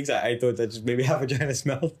couple weeks, I thought that just maybe how vagina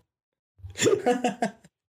smelled.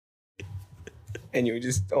 And you were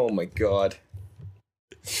just, oh my God.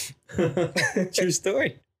 True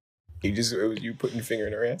story. It was you putting your finger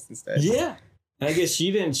in her ass instead. Yeah. And I guess she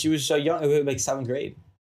didn't. She was so young. It was like 7th grade.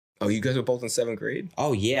 Oh, you guys were both in 7th grade?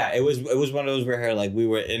 Oh yeah. It was one of those where like we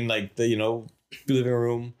were in like the living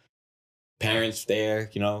room, parents there.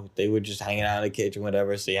 They were just hanging out in the kitchen,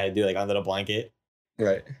 whatever. So you had to do like under the blanket.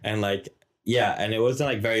 Right. And like, yeah, and it wasn't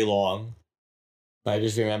like very long. But I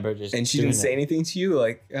just remember just. And she didn't say anything to you,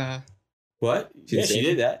 like. What? Yeah, she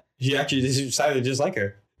did that. She actually decided just like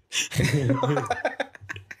her.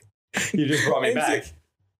 You just brought me back.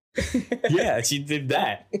 Yeah, she did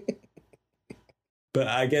that. But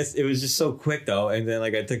I guess it was just so quick though, and then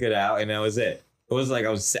like I took it out, and that was it. It was like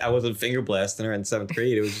I wasn't finger blasting her in 7th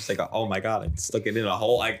grade. It was just like, oh my God, I stuck it in a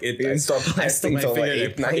hole. I didn't start blasting my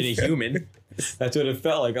finger like in a human. That's what it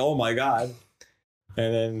felt like. Oh my God.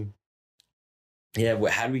 And then, yeah,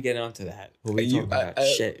 how did we get onto that? What were we talking about?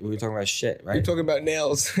 Shit. We were talking about shit, right? We were talking about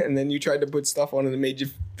nails, and then you tried to put stuff on it that made your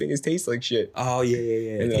fingers taste like shit. Oh,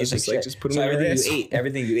 yeah. And it was just like, just put them in your ass.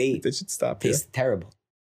 Everything you ate. That should stop. Tastes terrible.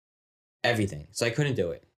 Everything. So I couldn't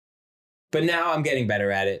do it. But now I'm getting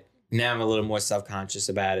better at it. Now I'm a little more self-conscious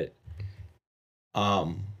about it.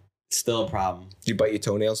 Still a problem. Do you bite your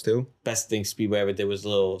toenails too? Best thing Speedway ever did was a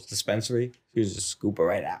little dispensary. He was just scoop it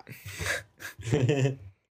right out.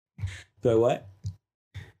 So what?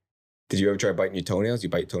 Did you ever try biting your toenails? You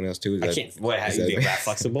bite toenails too? I can't. What? How you being that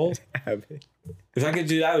flexible? If I could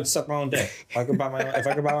do that, I would suck my own dick. If I could bite my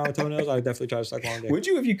own toenails, I would definitely try to suck my own dick. Would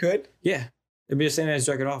you if you could? Yeah, it'd be the same as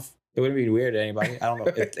jerking off. It wouldn't be weird to anybody. I don't know.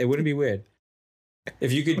 It wouldn't be weird.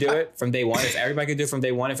 If you could do it from day one, if everybody could do it from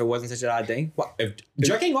day one, if it wasn't such an odd thing. If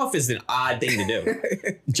jerking off is an odd thing to do.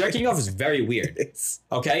 Jerking off is very weird.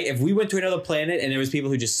 Okay? If we went to another planet and there was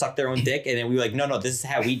people who just sucked their own dick and then we were like, no, this is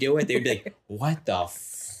how we do it, they would be like, what the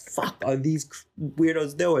fuck are these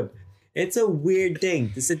weirdos doing? It's a weird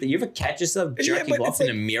thing to sit there. You ever catch yourself jerking off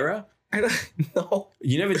in a mirror? I don't know.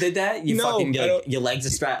 You never did that? Your legs are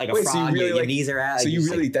strapped like a frog, so your knees are out. So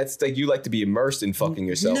you really, that's like, you like to be immersed in fucking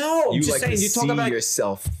yourself. No, you like to see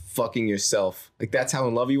yourself fucking yourself. Like that's how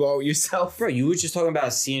in love you are with yourself. Bro, you were just talking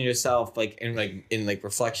about seeing yourself in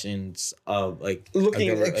reflections of like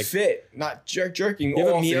looking like fit, not jerking you have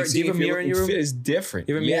off. A mirror, do you have a mirror in your room? Fit is different.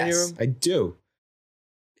 You have a mirror in your room? I do.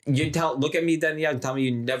 Look at me then, and tell me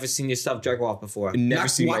you never seen yourself jerk off before. Never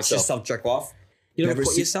seen watch myself. Yourself jerk off. You never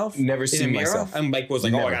put yourself never in seen a mirror? Myself. And Mike was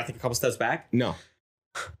like, I gotta take a couple steps back. No.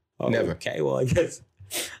 Oh, never. Okay, well, I guess.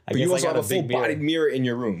 But you also have a full-bodied mirror in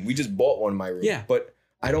your room. We just bought one in my room. Yeah. But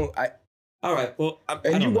I don't. All right. Well,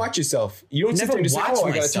 And you watch yourself. You don't sit there and just say, "Oh,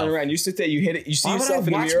 I gotta turn around." You sit there, you hit it, you see yourself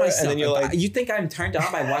in the mirror, and then you're like, "You think I'm turned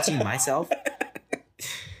on by watching myself?"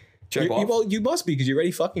 Well, you must be because you're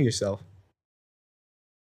already fucking yourself.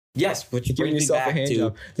 Yes, but you bring yourself a hand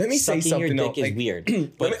job. Let me say something. Your dick is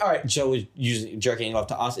weird. But all right, Joe is jerking off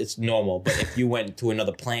to us. It's normal. But if you went to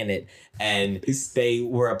another planet and they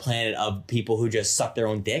were a planet of people who just suck their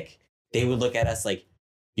own dick, they would look at us like,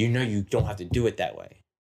 you don't have to do it that way.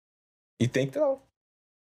 You think though?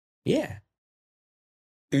 Yeah.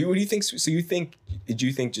 What do you think? So do you think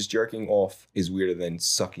just jerking off is weirder than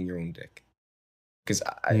sucking your own dick? Because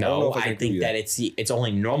I don't know if I think that it's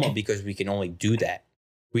only normal because we can only do that.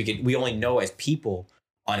 We only know as people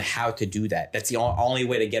on how to do that. That's the only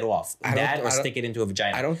way to get off. That or stick it into a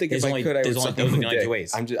vagina. I don't think if I could, I would suck my own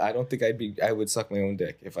dick. I don't think I would suck my own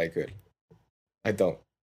dick if I could. I don't.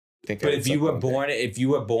 But if you were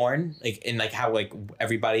born like in like how like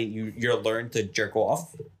everybody you're learned to jerk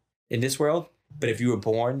off in this world, but if you were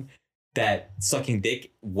born that sucking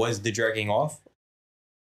dick was the jerking off,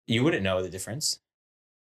 you wouldn't know the difference.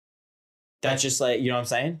 That's just like, you know what I'm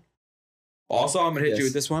saying? Also, I'm gonna hit you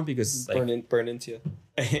with this one because like, burn into you.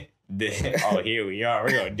 Oh, here we are.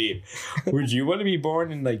 We're going deep. Would you want to be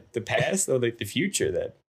born in like the past or like the future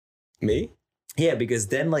then? Me? Yeah, because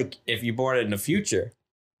then like if you're born in the future,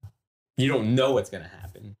 you don't know what's gonna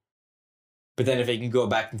happen. But then if you can go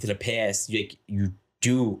back into the past, you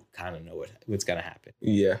do kind of know what's gonna happen.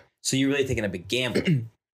 Yeah. So you're really taking a big gamble.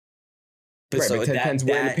 But it depends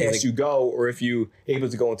where in the past you go, or if you're able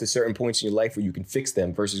to go into certain points in your life where you can fix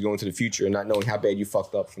them versus going to the future and not knowing how bad you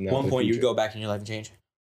fucked up from that. One point you go back in your life and change.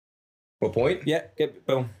 What point? Yeah,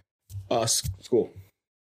 boom. School.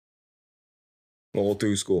 All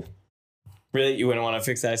through school. Really? You wouldn't want to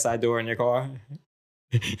fix that side door in your car?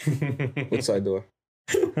 What side door?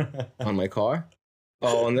 On my car?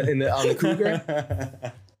 Oh, on the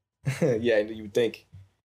Cougar? Yeah, you would think.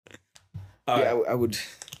 Yeah, I would.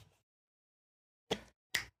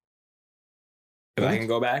 If I can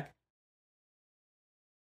go back?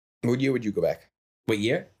 What year would you go back? What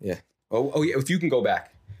year? Yeah. Oh yeah, if you can go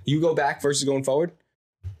back. You go back versus going forward?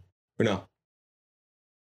 Or no?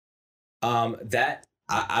 That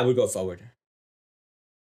I would go forward.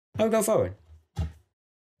 I would go forward.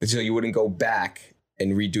 So you wouldn't go back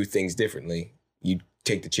and redo things differently. You'd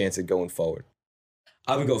take the chance of going forward.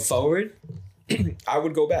 I would go forward. I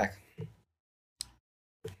would go back.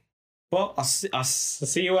 Well, I'll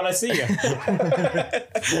see you when I see you.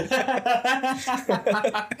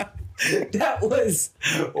 That was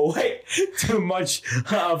way too much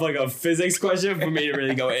of like a physics question for me to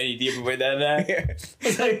really go any deeper with that.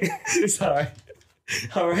 Sorry.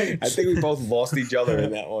 All right. I think we both lost each other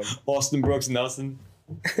in that one. Austin Brooks Nelson.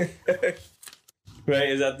 Right?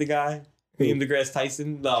 Is that the guy? Neil deGrasse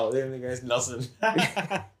Tyson? No, Neil deGrasse Nelson.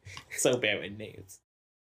 So bad with names.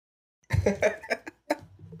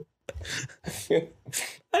 I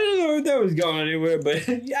don't know if that was going anywhere, but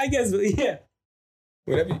I guess, yeah.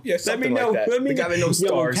 Whatever, yeah, let me know. Like that. Let me the guy that knows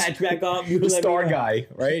stars. Patch back up. The star guy,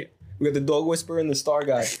 right? We got the dog whisperer and the star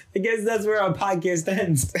guy. I guess that's where our podcast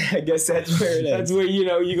ends. I guess that's where it ends. That's where,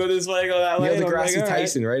 you go this way, go that way. Neil deGrasse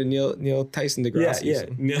Tyson, right? Neil Tyson deGrasse. Yeah.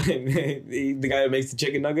 The guy that makes the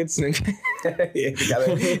chicken nuggets. Yeah, the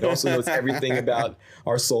guy that also knows everything about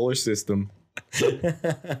our solar system.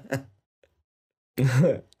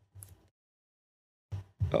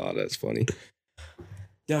 Oh, that's funny.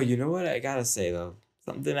 Yo, you know what I gotta say though?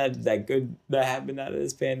 Something that good that happened out of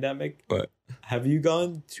this pandemic. What? Have you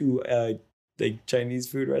gone to a like Chinese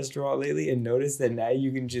food restaurant lately and noticed that now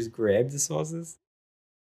you can just grab the sauces?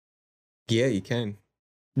 Yeah, you can.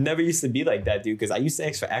 Never used to be like that, dude. Because I used to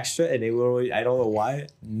ask for extra, and they would always, I don't know why,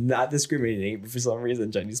 not discriminating, but for some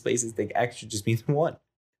reason, Chinese places think extra just means one.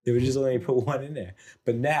 They would just only put one in there.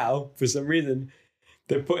 But now, for some reaon,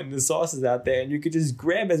 they're putting the sauces out there, and you could just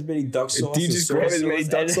grab as many duck sauces. Do you just grab as many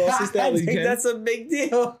duck sauces? I think that's a big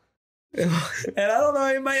deal. And I don't know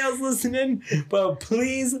anybody else listening, but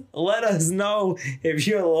please let us know if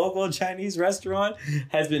your local Chinese restaurant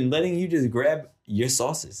has been letting you just grab your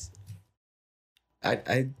sauces.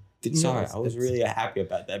 I didn't. Sorry, I was really happy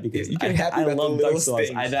about that because you can happy about love the duck sauce.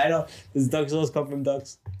 things. I don't. Does duck sauce come from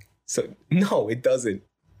ducks? So no, it doesn't.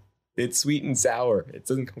 It's sweet and sour. It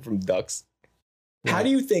doesn't come from ducks. Yeah. How do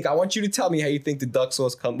you think? I want you to tell me how you think the duck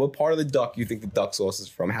sauce comes. What part of the duck you think the duck sauce is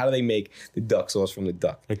from? How do they make the duck sauce from the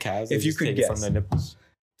duck? The cows. If you could guess, from the nipples.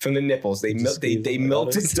 From the nipples, they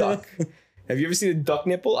milk the duck. Have you ever seen a duck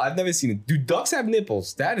nipple? I've never seen it. Do ducks have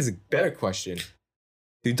nipples? That is a better question.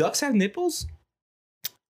 Do ducks have nipples?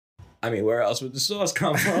 I mean, where else would the sauce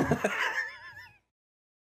come from?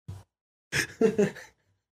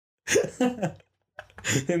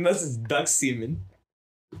 Unless it's duck semen.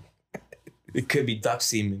 It could be duck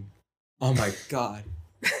semen. Oh my god.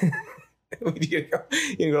 You go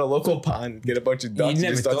to a local pond, get a bunch of ducks.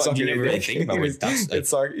 You never really think about what ducks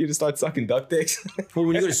like. You just start sucking duck dicks. Well,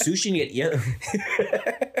 when you go to sushi and you get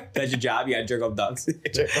that's your job. You gotta jerk off ducks.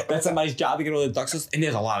 That's somebody's job. You get all the duck sauce, and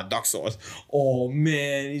there's a lot of duck sauce. Oh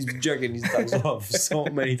man, he's jerking these ducks off so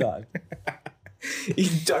many times.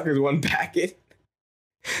 Each duck is one packet,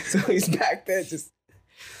 so he's back there just.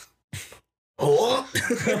 Oh,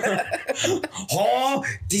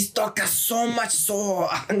 this duck has so much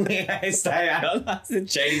sauce. I don't know. It's a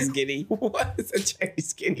Chinese guinea. What is a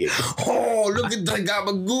Chinese guinea? Oh, look at the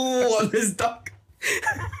gabagoo on this duck.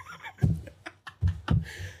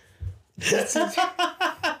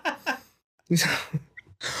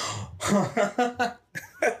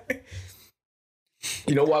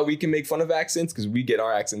 You know why we can make fun of accents? Because we get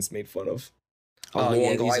our accents made fun of.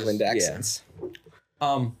 Long Island accents.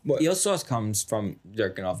 Eel sauce comes from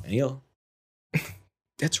jerking off an eel.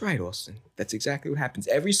 That's right, Austin. That's exactly what happens.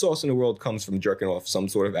 Every sauce in the world comes from jerking off some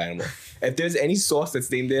sort of animal. If there's any sauce that's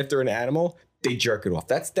named after an animal, they jerk it off.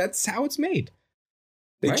 That's how it's made.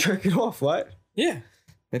 They jerk it off. What? Yeah.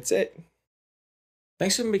 That's it.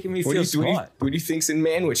 Thanks for making me feel smart. What do you think's in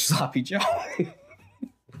Manwich, Sloppy Joe?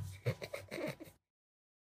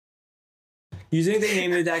 You think they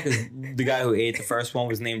named it that because the guy who ate the first one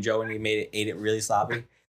was named Joe and he ate it really sloppy?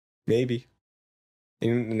 Maybe.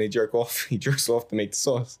 And they jerk off. He jerks off to make the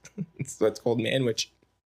sauce. So that's called Manwich.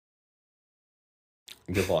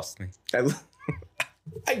 You lost me.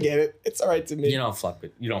 I get it. It's all right to me. You don't fuck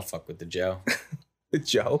with the Joe. The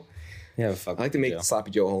Joe? Yeah, fuck. I like to make the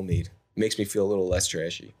Sloppy Joe homemade. It makes me feel a little less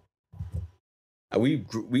trashy. We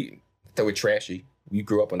thought we're trashy. We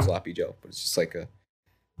grew up on Sloppy Joe, but it's just like a.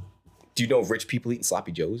 Do you know rich people eating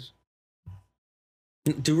Sloppy Joes?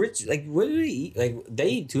 Do rich what do they eat? Like they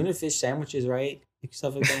eat tuna fish sandwiches, right? Like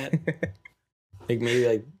stuff like that. Like maybe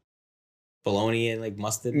like bologna and like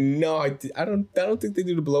mustard. No, I don't think they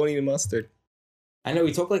do the bologna and mustard. I know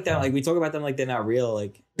we talk like that. Like we talk about them like they're not real.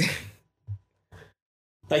 Like,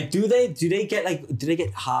 like do they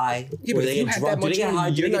get high? Yeah, but if you had that much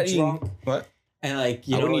money, you're not drunk? What? And like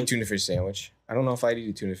I wouldn't eat tuna fish sandwich. I don't know if I'd eat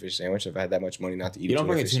a tuna fish sandwich if I had that much money not to eat. You don't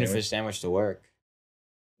bring a tuna fish sandwich to work.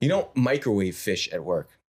 You don't microwave fish at work.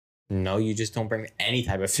 No, you just don't bring any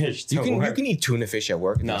type of fish to work. You can eat tuna fish at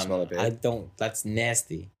work if you smell it bad. I don't. That's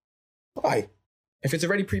nasty. Why? If it's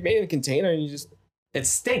already pre-made in a container and you just... It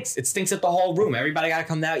stinks. It stinks at the whole room. Everybody got to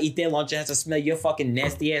come down, eat their lunch, and has to smell your fucking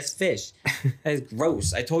nasty-ass fish. That's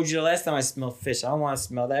gross. I told you the last time I smelled fish. I don't want to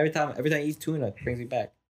smell that. Every time I eat tuna, it brings me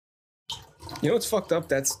back. You know what's fucked up?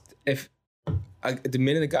 That's if... the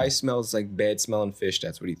minute a guy smells like bad smelling fish,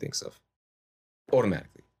 that's what he thinks of.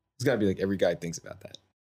 Automatically. It's got to be like every guy thinks about that.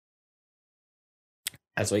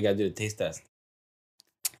 That's why you got to do the taste test.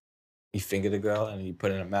 You finger the girl and you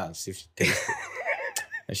put it in her mouth and see if she tastes it.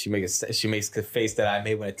 And she makes the face that I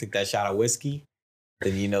made when I took that shot of whiskey.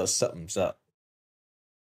 Then you know something's up.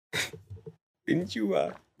 Didn't you?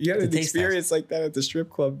 You had an experience like that at the strip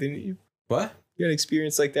club, didn't you? What? You had an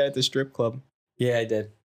experience like that at the strip club. Yeah, I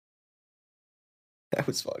did. That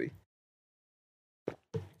was funny.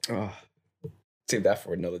 Oh, save that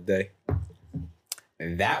for another day.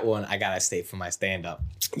 And that one, I gotta stay for my stand-up.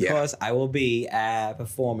 Because I will be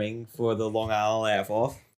performing for the Long Island Laugh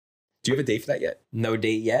Off. Do you have a date for that yet? No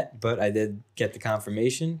date yet, but I did get the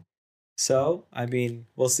confirmation. So, I mean,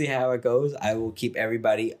 we'll see how it goes. I will keep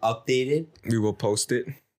everybody updated. We will post it.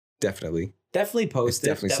 Definitely. Definitely post it.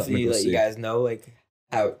 Definitely let you guys know like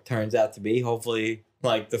how it turns out to be. Hopefully,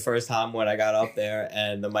 like the first time when I got up there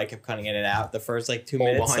and the mic kept cutting in and out, the first like 2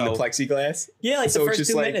 minutes. Behind the plexiglass? Yeah, like so the first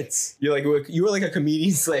 2 minutes. You were like a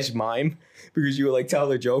comedian / mime because you would like tell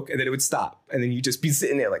the joke and then it would stop. And then you'd just be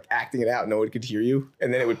sitting there like acting it out. No one could hear you.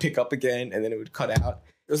 And then it would pick up again and then it would cut out.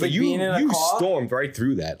 It was like you stormed right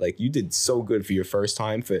through that. Like you did so good for your first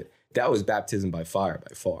time. That was baptism by fire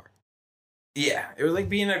by far. Yeah, it was like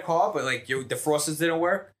being in a car, but like the frosters didn't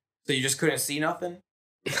work. So you just couldn't see nothing.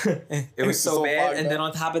 It was so bad, and then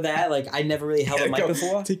on top of that, like I never really held a mic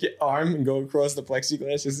before. Take your arm and go across the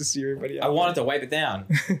plexiglass just to see everybody else. I wanted to wipe it down,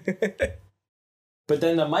 but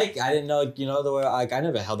then the mic, I didn't know, the way like I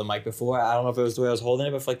never held the mic before. I don't know if it was the way I was holding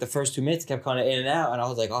it, but for like the first 2 minutes, it kept kind of in and out, and I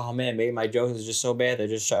was like, oh man, maybe my jokes is just so bad they're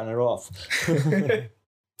just shutting it off.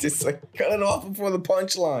 Just like cut it off before the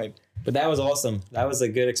punchline. But that was awesome. That was a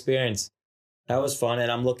good experience. That was fun,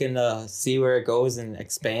 and I'm looking to see where it goes and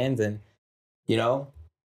expand, and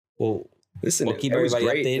Listen, we'll keep it was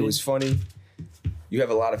everybody great. updated. It was funny. You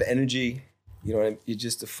have a lot of energy. You know what I mean? You're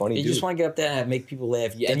just a funny dude. You just want to get up there and make people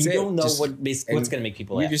laugh. And That's you it. don't know Just- what's going to make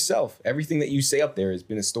people You're laugh. yourself. Everything that you say up there has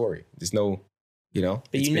been a story. There's no, you know.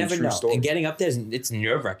 But it's you been a never true know. story. And getting up there, it's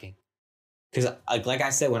nerve-wracking. Because like I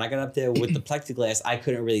said, when I got up there with the plexiglass, I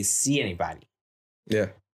couldn't really see anybody. Yeah.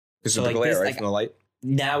 Because So of the like glare, this, right, like, from the light.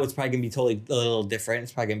 Now it's probably going to be totally a little different.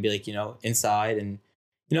 It's probably going to be like, you know, inside. And,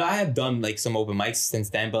 you know, I have done like some open mics since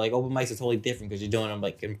then, but like open mics are totally different because you're doing them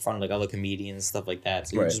like in front of like other comedians and stuff like that.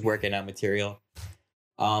 So you're just working out material.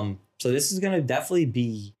 So this is going to definitely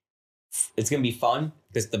be, it's going to be fun.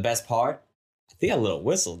 Because the best part, I think I little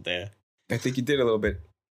whistled there. I think you did a little bit.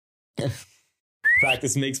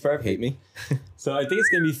 Practice makes perfect. Hate me. So I think it's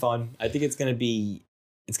going to be fun. I think it's going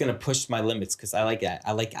to push my limits because I like that.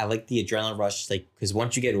 I like the adrenaline rush. Like, because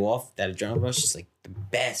once you get off, that adrenaline rush is like the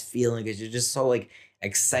best feeling because you're just so like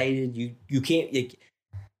excited. You can't, like,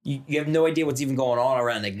 you have no idea what's even going on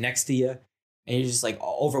around like next to you. And you're just like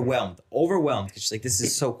overwhelmed. Because like, this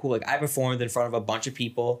is so cool. Like I performed in front of a bunch of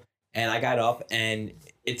people and I got up and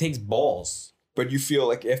it takes balls. But you feel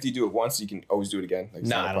like after you do it once, you can always do it again. Like,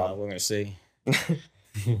 Nah, I don't know. We're going to see.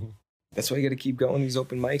 That's why you got to keep going these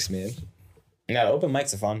open mics, man. No, open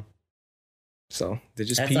mics are fun. So they're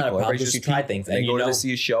just That's people. not a problem. Everybody's Just you just try people. things, They and go you to know-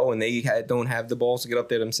 see a show and they don't have the balls to get up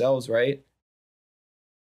there themselves, right?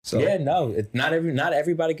 So Yeah, no, not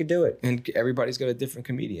everybody could do it. and everybody's got a different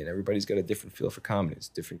comedian. Everybody's got a different feel for comedy. It's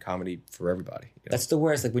different comedy for everybody. You know? That's the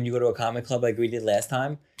worst. Like when you go to a comic club like we did last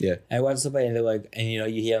time. Yeah. I watch somebody and they're like, and you know,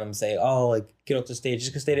 you hear them say, "Oh, like get off the stage,"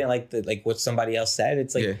 just because they didn't like what somebody else said.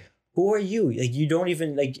 It's like, Yeah. who are you? Like you don't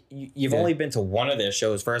even like you've Yeah. only been to one of their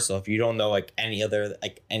shows. First off, you don't know like any other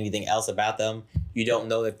like anything else about them. You don't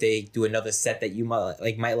know if they do another set that you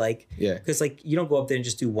might like. Yeah. Because like you don't go up there and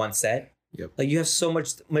just do one set. Yep. Like you have so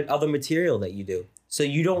much other material that you do, so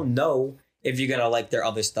you don't know if you're gonna like their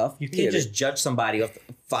other stuff. You can't just judge somebody off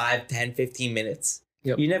 5, 10, 15 minutes.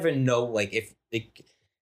 Yep. You never know. Like if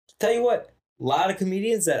tell you what, a lot of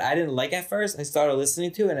comedians that I didn't like at first, I started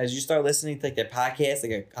listening to, and as you start listening to like their podcast,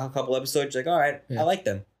 like a couple episodes, you're like, all right, Yeah. I like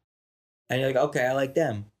them, and you're like, okay, I like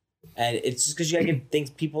them, and it's just because you gotta give things.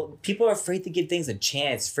 People are afraid to give things a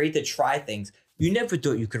chance, afraid to try things. You never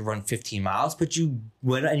thought you could run 15 miles, but you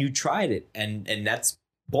went and you tried it, and that's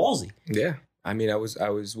ballsy. Yeah. I mean, I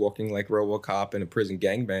was walking like RoboCop in a prison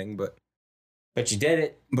gangbang, but But you did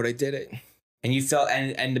it, I did it. and you felt,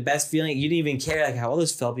 and the best feeling, you didn't even care like how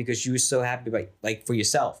others felt because you were so happy like for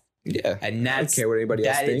yourself. Yeah. And I don't that's care what anybody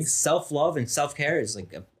else that is thinks. self-love and self-care is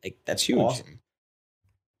like that's huge. awesome.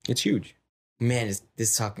 It's huge. Man,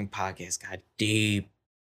 this talking podcast got deep.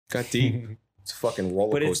 Got deep. It's a fucking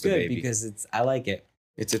roller But coaster, it's good baby. because I like it.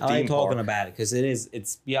 It's a I like theme talking park. about it because it is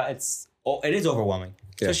overwhelming.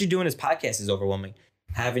 Yeah. Especially doing this podcast is overwhelming.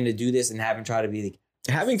 Having to do this and having to try to be like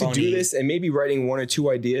Having to funny. do this and maybe writing one or two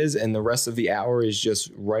ideas and the rest of the hour is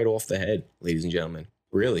just right off the head, ladies and gentlemen.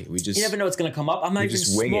 Really, we just you never know what's gonna come up. I'm not we even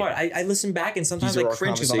just wing smart. it. I listen back and sometimes These are I our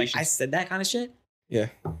cringe because I'm like, I conversations. said that kind of shit. yeah.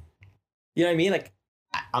 You know what I mean? Like,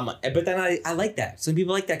 but then I like that. Some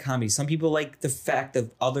people like that comedy. Some people like the fact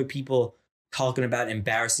of other people talking about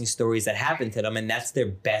embarrassing stories that happened to them, and that's their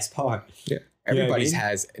best part. Yeah. You know what I Everybody's mean?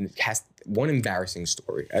 has one embarrassing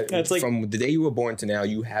story. It's like- From the day you were born to now,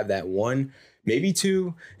 you have that one, maybe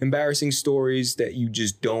two embarrassing stories that you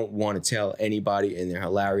just don't want to tell anybody, and they're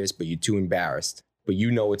hilarious, but you're too embarrassed. But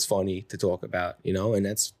you know it's funny to talk about, you know, and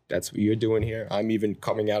that's what you're doing here. I'm even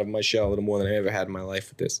coming out of my shell a little more than I ever had in my life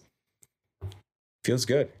with this. Feels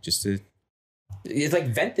good. Just to It's like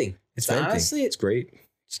venting. It's venting. honestly, It's great.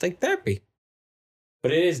 it's like therapy.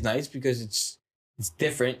 But it is nice because it's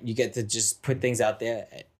different. You get to just put things out there.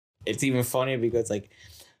 It's even funnier because like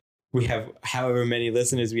we have however many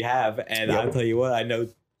listeners we have, and Yep. I'll tell you what, I know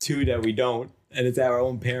 2 that we don't, and it's our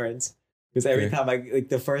own parents. Because every time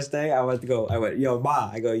the first day I went, yo, Ma,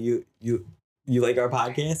 I go, you like our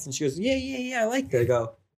podcast? And she goes, yeah, I like it. I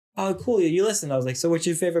go, oh, cool, you listen. I was like, so what's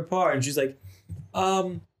your favorite part? And she's like,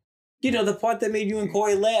 the part that made you and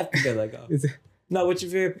Corey laugh. Because I go, no, what's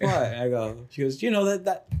your favorite part? I go, she goes,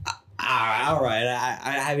 that. All right.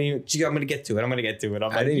 I haven't even. She goes, I'm gonna get to it. I'm like,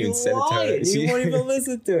 I didn't even send it to her. You won't even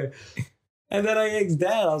listen to it. And then I asked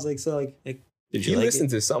Dad. I was like, so like did you He like listened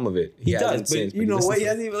it? to some of it. He does, hasn't but since, you know he what? He listens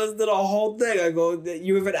hasn't even listened to the whole thing. I go,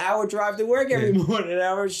 you have an hour drive to work every morning. An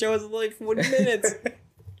hour show is like 40 minutes.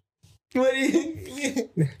 What do you?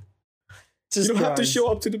 You don't have to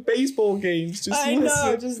show up to the baseball games. Just I listen.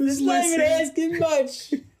 know, just not even asking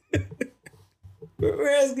much. We're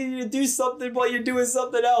asking you to do something while you're doing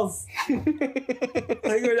something else.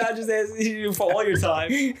 Like we're not just asking you for all your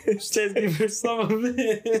time. Just asking for some of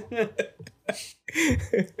it.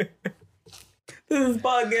 This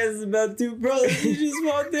podcast is about two brothers who just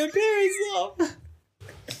want their parents off.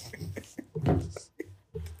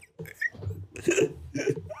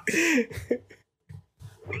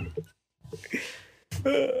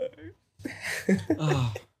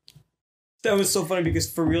 Oh. That was so funny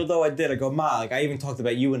because for real though, I go, Ma, like I even talked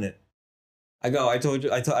about you in it. I told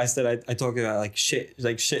you, I said I talked about like shit,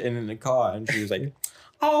 like shitting in the car, and she was like,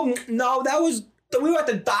 oh no, we were at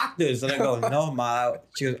the doctor's, and I go, no, Ma.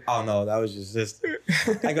 She goes, oh no, that was just.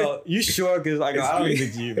 I go, you sure? Because I go, I don't even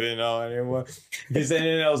think you even know anymore. Because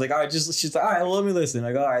then I was like, all right, she's like, all right, well, let me listen.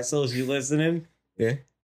 I go, all right, so she's listening. Yeah.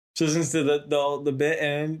 She listens to the bit,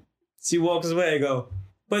 and she walks away. I go,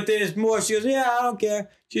 but there's more. She goes, yeah, I don't care.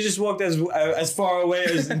 She just walked as far away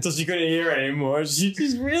until she couldn't hear it anymore. She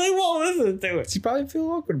just really won't listen to it. She probably feel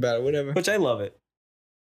awkward about it, whatever. Which I love it.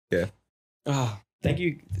 Yeah. Oh, thank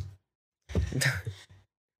you.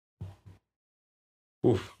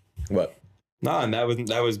 Oof. What? No, and that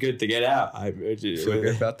was good to get out. You feel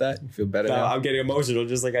good about that? You feel better now? I'm getting emotional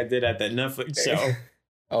just like I did at that Netflix show.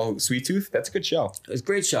 Oh, Sweet Tooth? That's a good show. It's a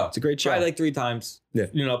great show. It's a great show. Tried like 3 times. Yeah.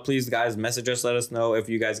 You know, please, guys, message us. Let us know if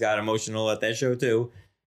you guys got emotional at that show too.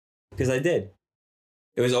 Because I did.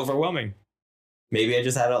 It was overwhelming. Maybe I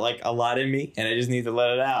just had a lot in me and I just need to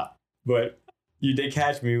let it out. But you did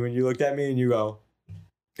catch me when you looked at me and you go,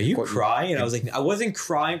 are you crying? And I was like, I wasn't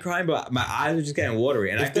crying, but my eyes were just getting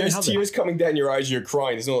watery. And if there's tears coming down your eyes and you're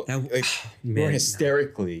crying, there's no, like, you're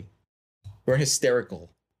hysterically. You're hysterical.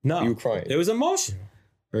 No. You were crying. It was emotional.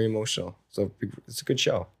 Very emotional. So it's a good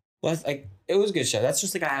show. Well, it was a good show. That's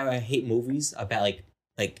just like I hate movies about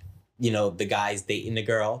like you know, the guy's dating the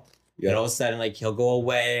girl. Yeah. And all of a sudden, like, he'll go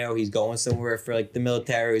away or he's going somewhere for like the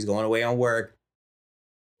military. He's going away on work.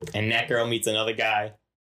 And that girl meets another guy.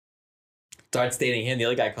 Starts dating him. The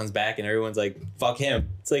other guy comes back and everyone's like, fuck him.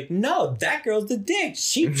 It's like, no, that girl's the dick.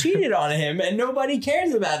 She cheated on him and nobody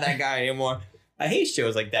cares about that guy anymore. I hate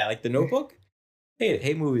shows like that. Like The Notebook.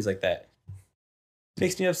 Hate movies like that.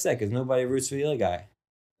 Makes me upset because nobody roots for the other guy.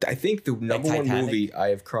 I think the number one movie I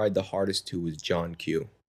have cried the hardest to was John Q.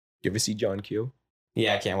 You ever see John Q?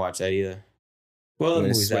 Yeah, I can't watch that either. Well,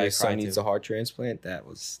 when his son needs a heart transplant, that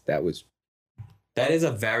is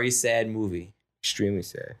a very sad movie. Extremely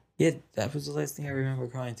sad. Yeah, that was the last thing I remember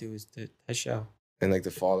crying to was that show. And like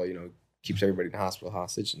the father, you know, keeps everybody in the hospital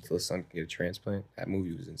hostage until his son can get a transplant. That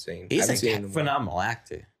movie was insane. He's a phenomenal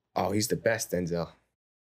actor. Oh, he's the best, Denzel.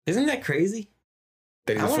 Isn't that crazy?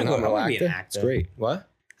 That he's a phenomenal actor? Be an actor. It's great. What?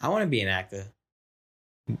 I want to be an actor.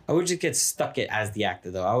 I would just get stuck as the actor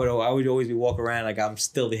though. I would always be walking around like I'm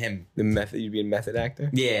still him. You'd be a method actor?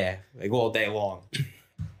 Yeah, like all day long.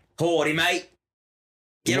 Howdy, mate.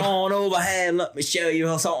 Get on over here and let me show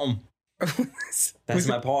you something. That's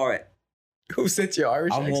my part. Who said you're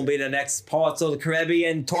Irish? I'm going to be the next Pirates of the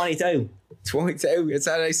Caribbean 22. 22? That's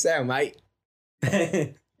how they sound, mate.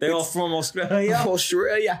 They're all from Australia.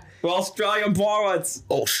 Australia. We're Australian pirates.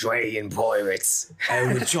 Australian pirates.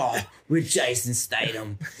 With Jason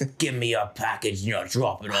Statham. Give me a package and I'll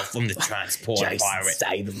drop it off from the transporter pirate.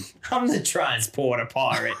 Statham. I'm the transporter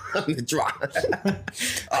pirate. I'm the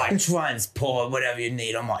I transport whatever you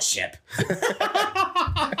need on my ship.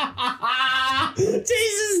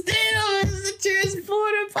 Jason Statham is the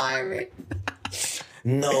transporter pirate.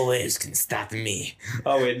 No waves can stop me.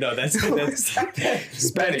 Oh wait, no, that's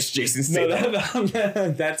Spanish. Jason Statham.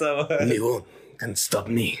 No, that's a. No one can stop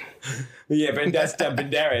me. Yeah, but that's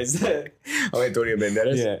Banderas. Oh, Antonio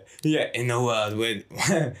Banderas. Yeah. In the world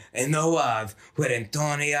where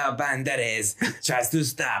Antonio Banderas tries to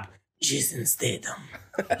stop Jason Statham.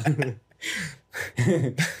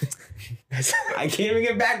 I can't even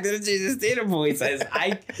get back to the Jason Statham voice. This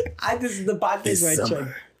is the podcast where I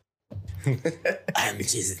try. I'm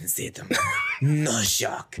Jason Statham. No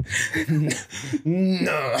shock.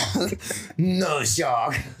 No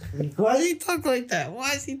shock. Why does he talk like that?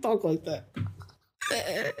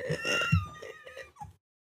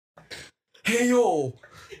 Hey yo,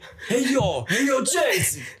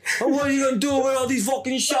 Jason. What are you gonna do with all these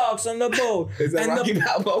fucking sharks on the boat? Is that Rocky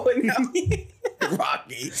Balboa now?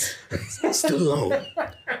 Rocky. Stallone.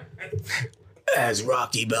 As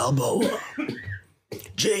Rocky Balboa.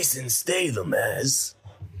 Jason Statham as.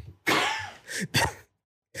 Hey,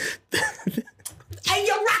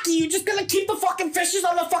 yo, Rocky, you just gonna keep the fucking fishes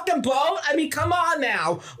on the fucking boat? I mean, come on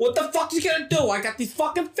now. What the fuck you gonna do? I got these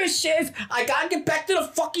fucking fishes. I gotta get back to the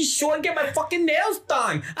fucking shore and get my fucking nails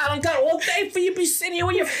done. I don't got all day for you to be sitting here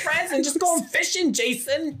with your friends and just going fishing,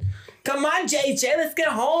 Jason. Come on, JJ, let's get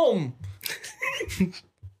home.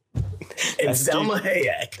 And Selma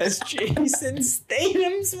Hayek. That's Jason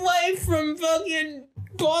Statham's wife from fucking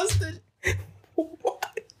Boston.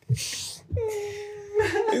 What?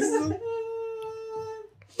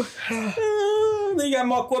 Then you got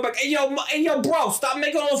Mark Wahlberg. Hey yo, bro, stop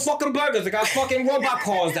making all those fucking burgers. I got fucking robot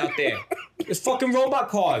cars out there. There's fucking robot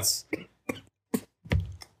cars.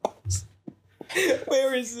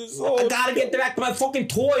 Where is this? I gotta get back to my fucking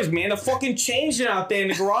toys, man. They're fucking changing out there in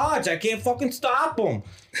the garage. I can't fucking stop them.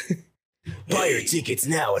 Buy your tickets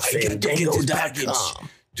now at fandango.com.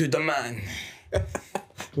 To the man.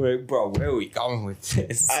 Wait, bro, where are we going with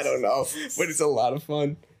this? I don't know, but it's a lot of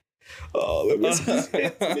fun. Oh, let me see.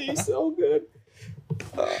 It's me so good.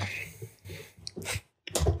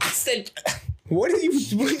 I said... What you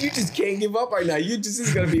just can't give up right now? This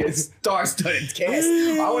is gonna be a star-studded cast.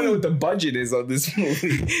 I want to know what the budget is on this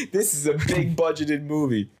movie. This is a big budgeted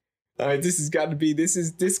movie. All right, this has got to be.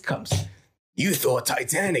 This comes. You thought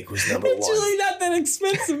Titanic was number one. It's really not that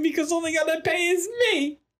expensive because all they gotta pay is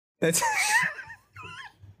me. That's.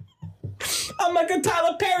 I'm like a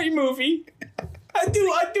Tyler Perry movie. I do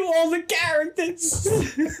all the characters.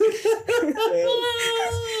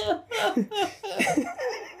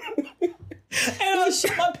 And I'll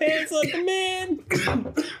shit my pants like a man.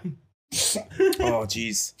 Oh,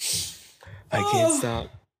 jeez. I can't stop.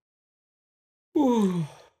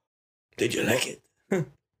 Did you like it?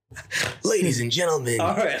 Ladies and gentlemen.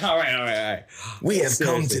 All right. We have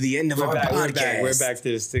come to the end of our podcast. We're back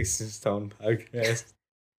to the Sticks and Stone podcast.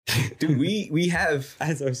 Dude, we have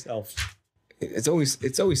as ourselves. It's always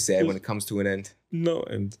sad when it comes to an end. No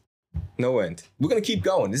end. No end. We're gonna keep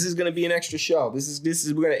going. This is gonna be an extra show.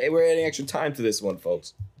 We're adding extra time to this one,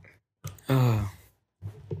 folks.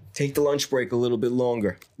 Take the lunch break a little bit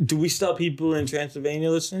longer. Do we still have people in Transylvania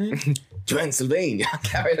listening? Transylvania.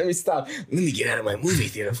 All right, let me stop. Let me get out of my movie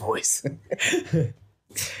theater voice.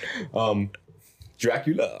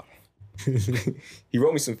 Dracula. He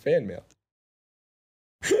wrote me some fan mail.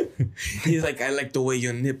 He's like, I like the way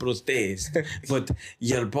your nipples taste, but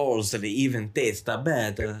your balls they even taste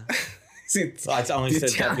better. So I only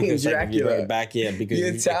said that because like, you bring it back, yeah, because the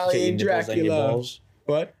Italian Dracula.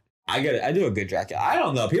 What? I do a good Dracula. I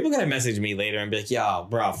don't know. People gonna message me later and be like, "Yo,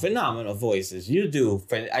 bro, phenomenal voices. You do.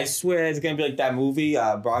 I swear it's gonna be like that movie,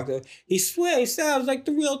 Bronco. He sounds like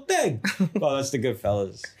the real thing." Well, that's the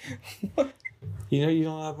Goodfellas. You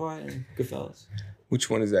know that part in Goodfellas. Which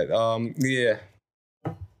one is that? Yeah.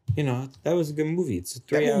 You know, that was a good movie. It's a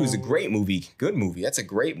 3 That hour. movie was a great movie. Good movie. That's a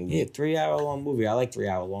great movie. Yeah, 3 hour long movie. I like 3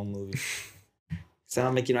 hour long movies. So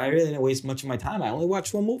I'm like, I really didn't waste much of my time. I only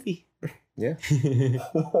watched one movie. Yeah.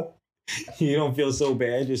 You don't feel so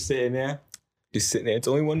bad just sitting there? Just sitting there. It's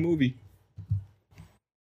only one movie.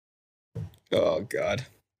 Oh, God.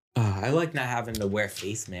 I like not having to wear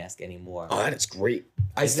face mask anymore. Oh, that is great.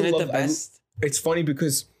 Isn't it the best? It's funny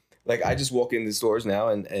because, like, I just walk in the stores now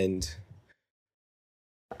and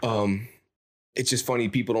it's just funny.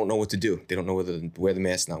 People don't know what to do. They don't know whether to wear the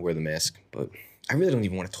mask, not wear the mask. But I really don't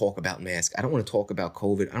even want to talk about masks. I don't want to talk about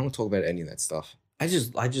COVID. I don't want to talk about any of that stuff. I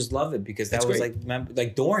just love it because that That's was great.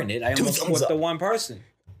 like during it, I almost flipped the one person.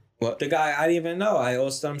 What? The guy I didn't even know.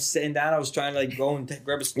 I'm sitting down. I was trying to like go and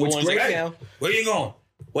grab a stool. What's and great like, hey, now? where are you going?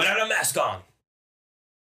 Without a mask on.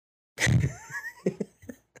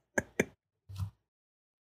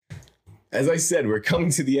 As I said, we're coming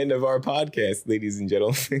to the end of our podcast, ladies and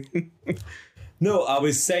gentlemen. No, I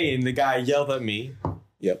was saying the guy yelled at me.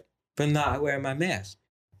 Yep. For not wearing my mask.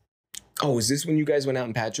 Oh, is this when you guys went out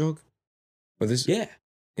in Patchogue? Or this? Yeah.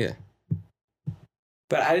 Yeah.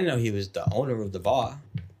 But I didn't know he was the owner of the bar.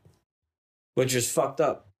 Which is fucked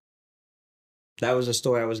up. That was a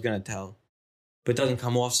story I was going to tell. But it doesn't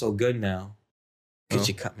come off so good now. Because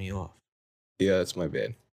you cut me off. Yeah, that's my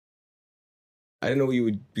bad. I didn't know what you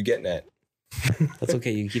would be getting at. That's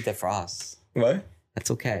okay. You can keep that for us. What?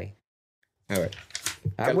 That's okay. All right.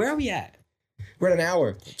 Where are we at? We're at an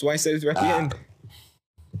hour. That's why I said it's right at the end.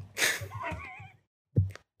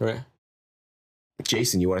 Right.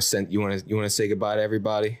 Jason, you want to say goodbye to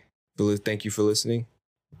everybody? Thank you for listening.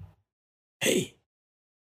 Hey,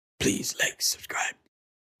 please like, subscribe.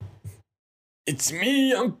 It's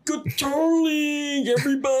me, Uncle Charlie.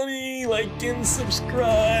 Everybody like and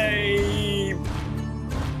subscribe.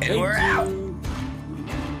 And we're out.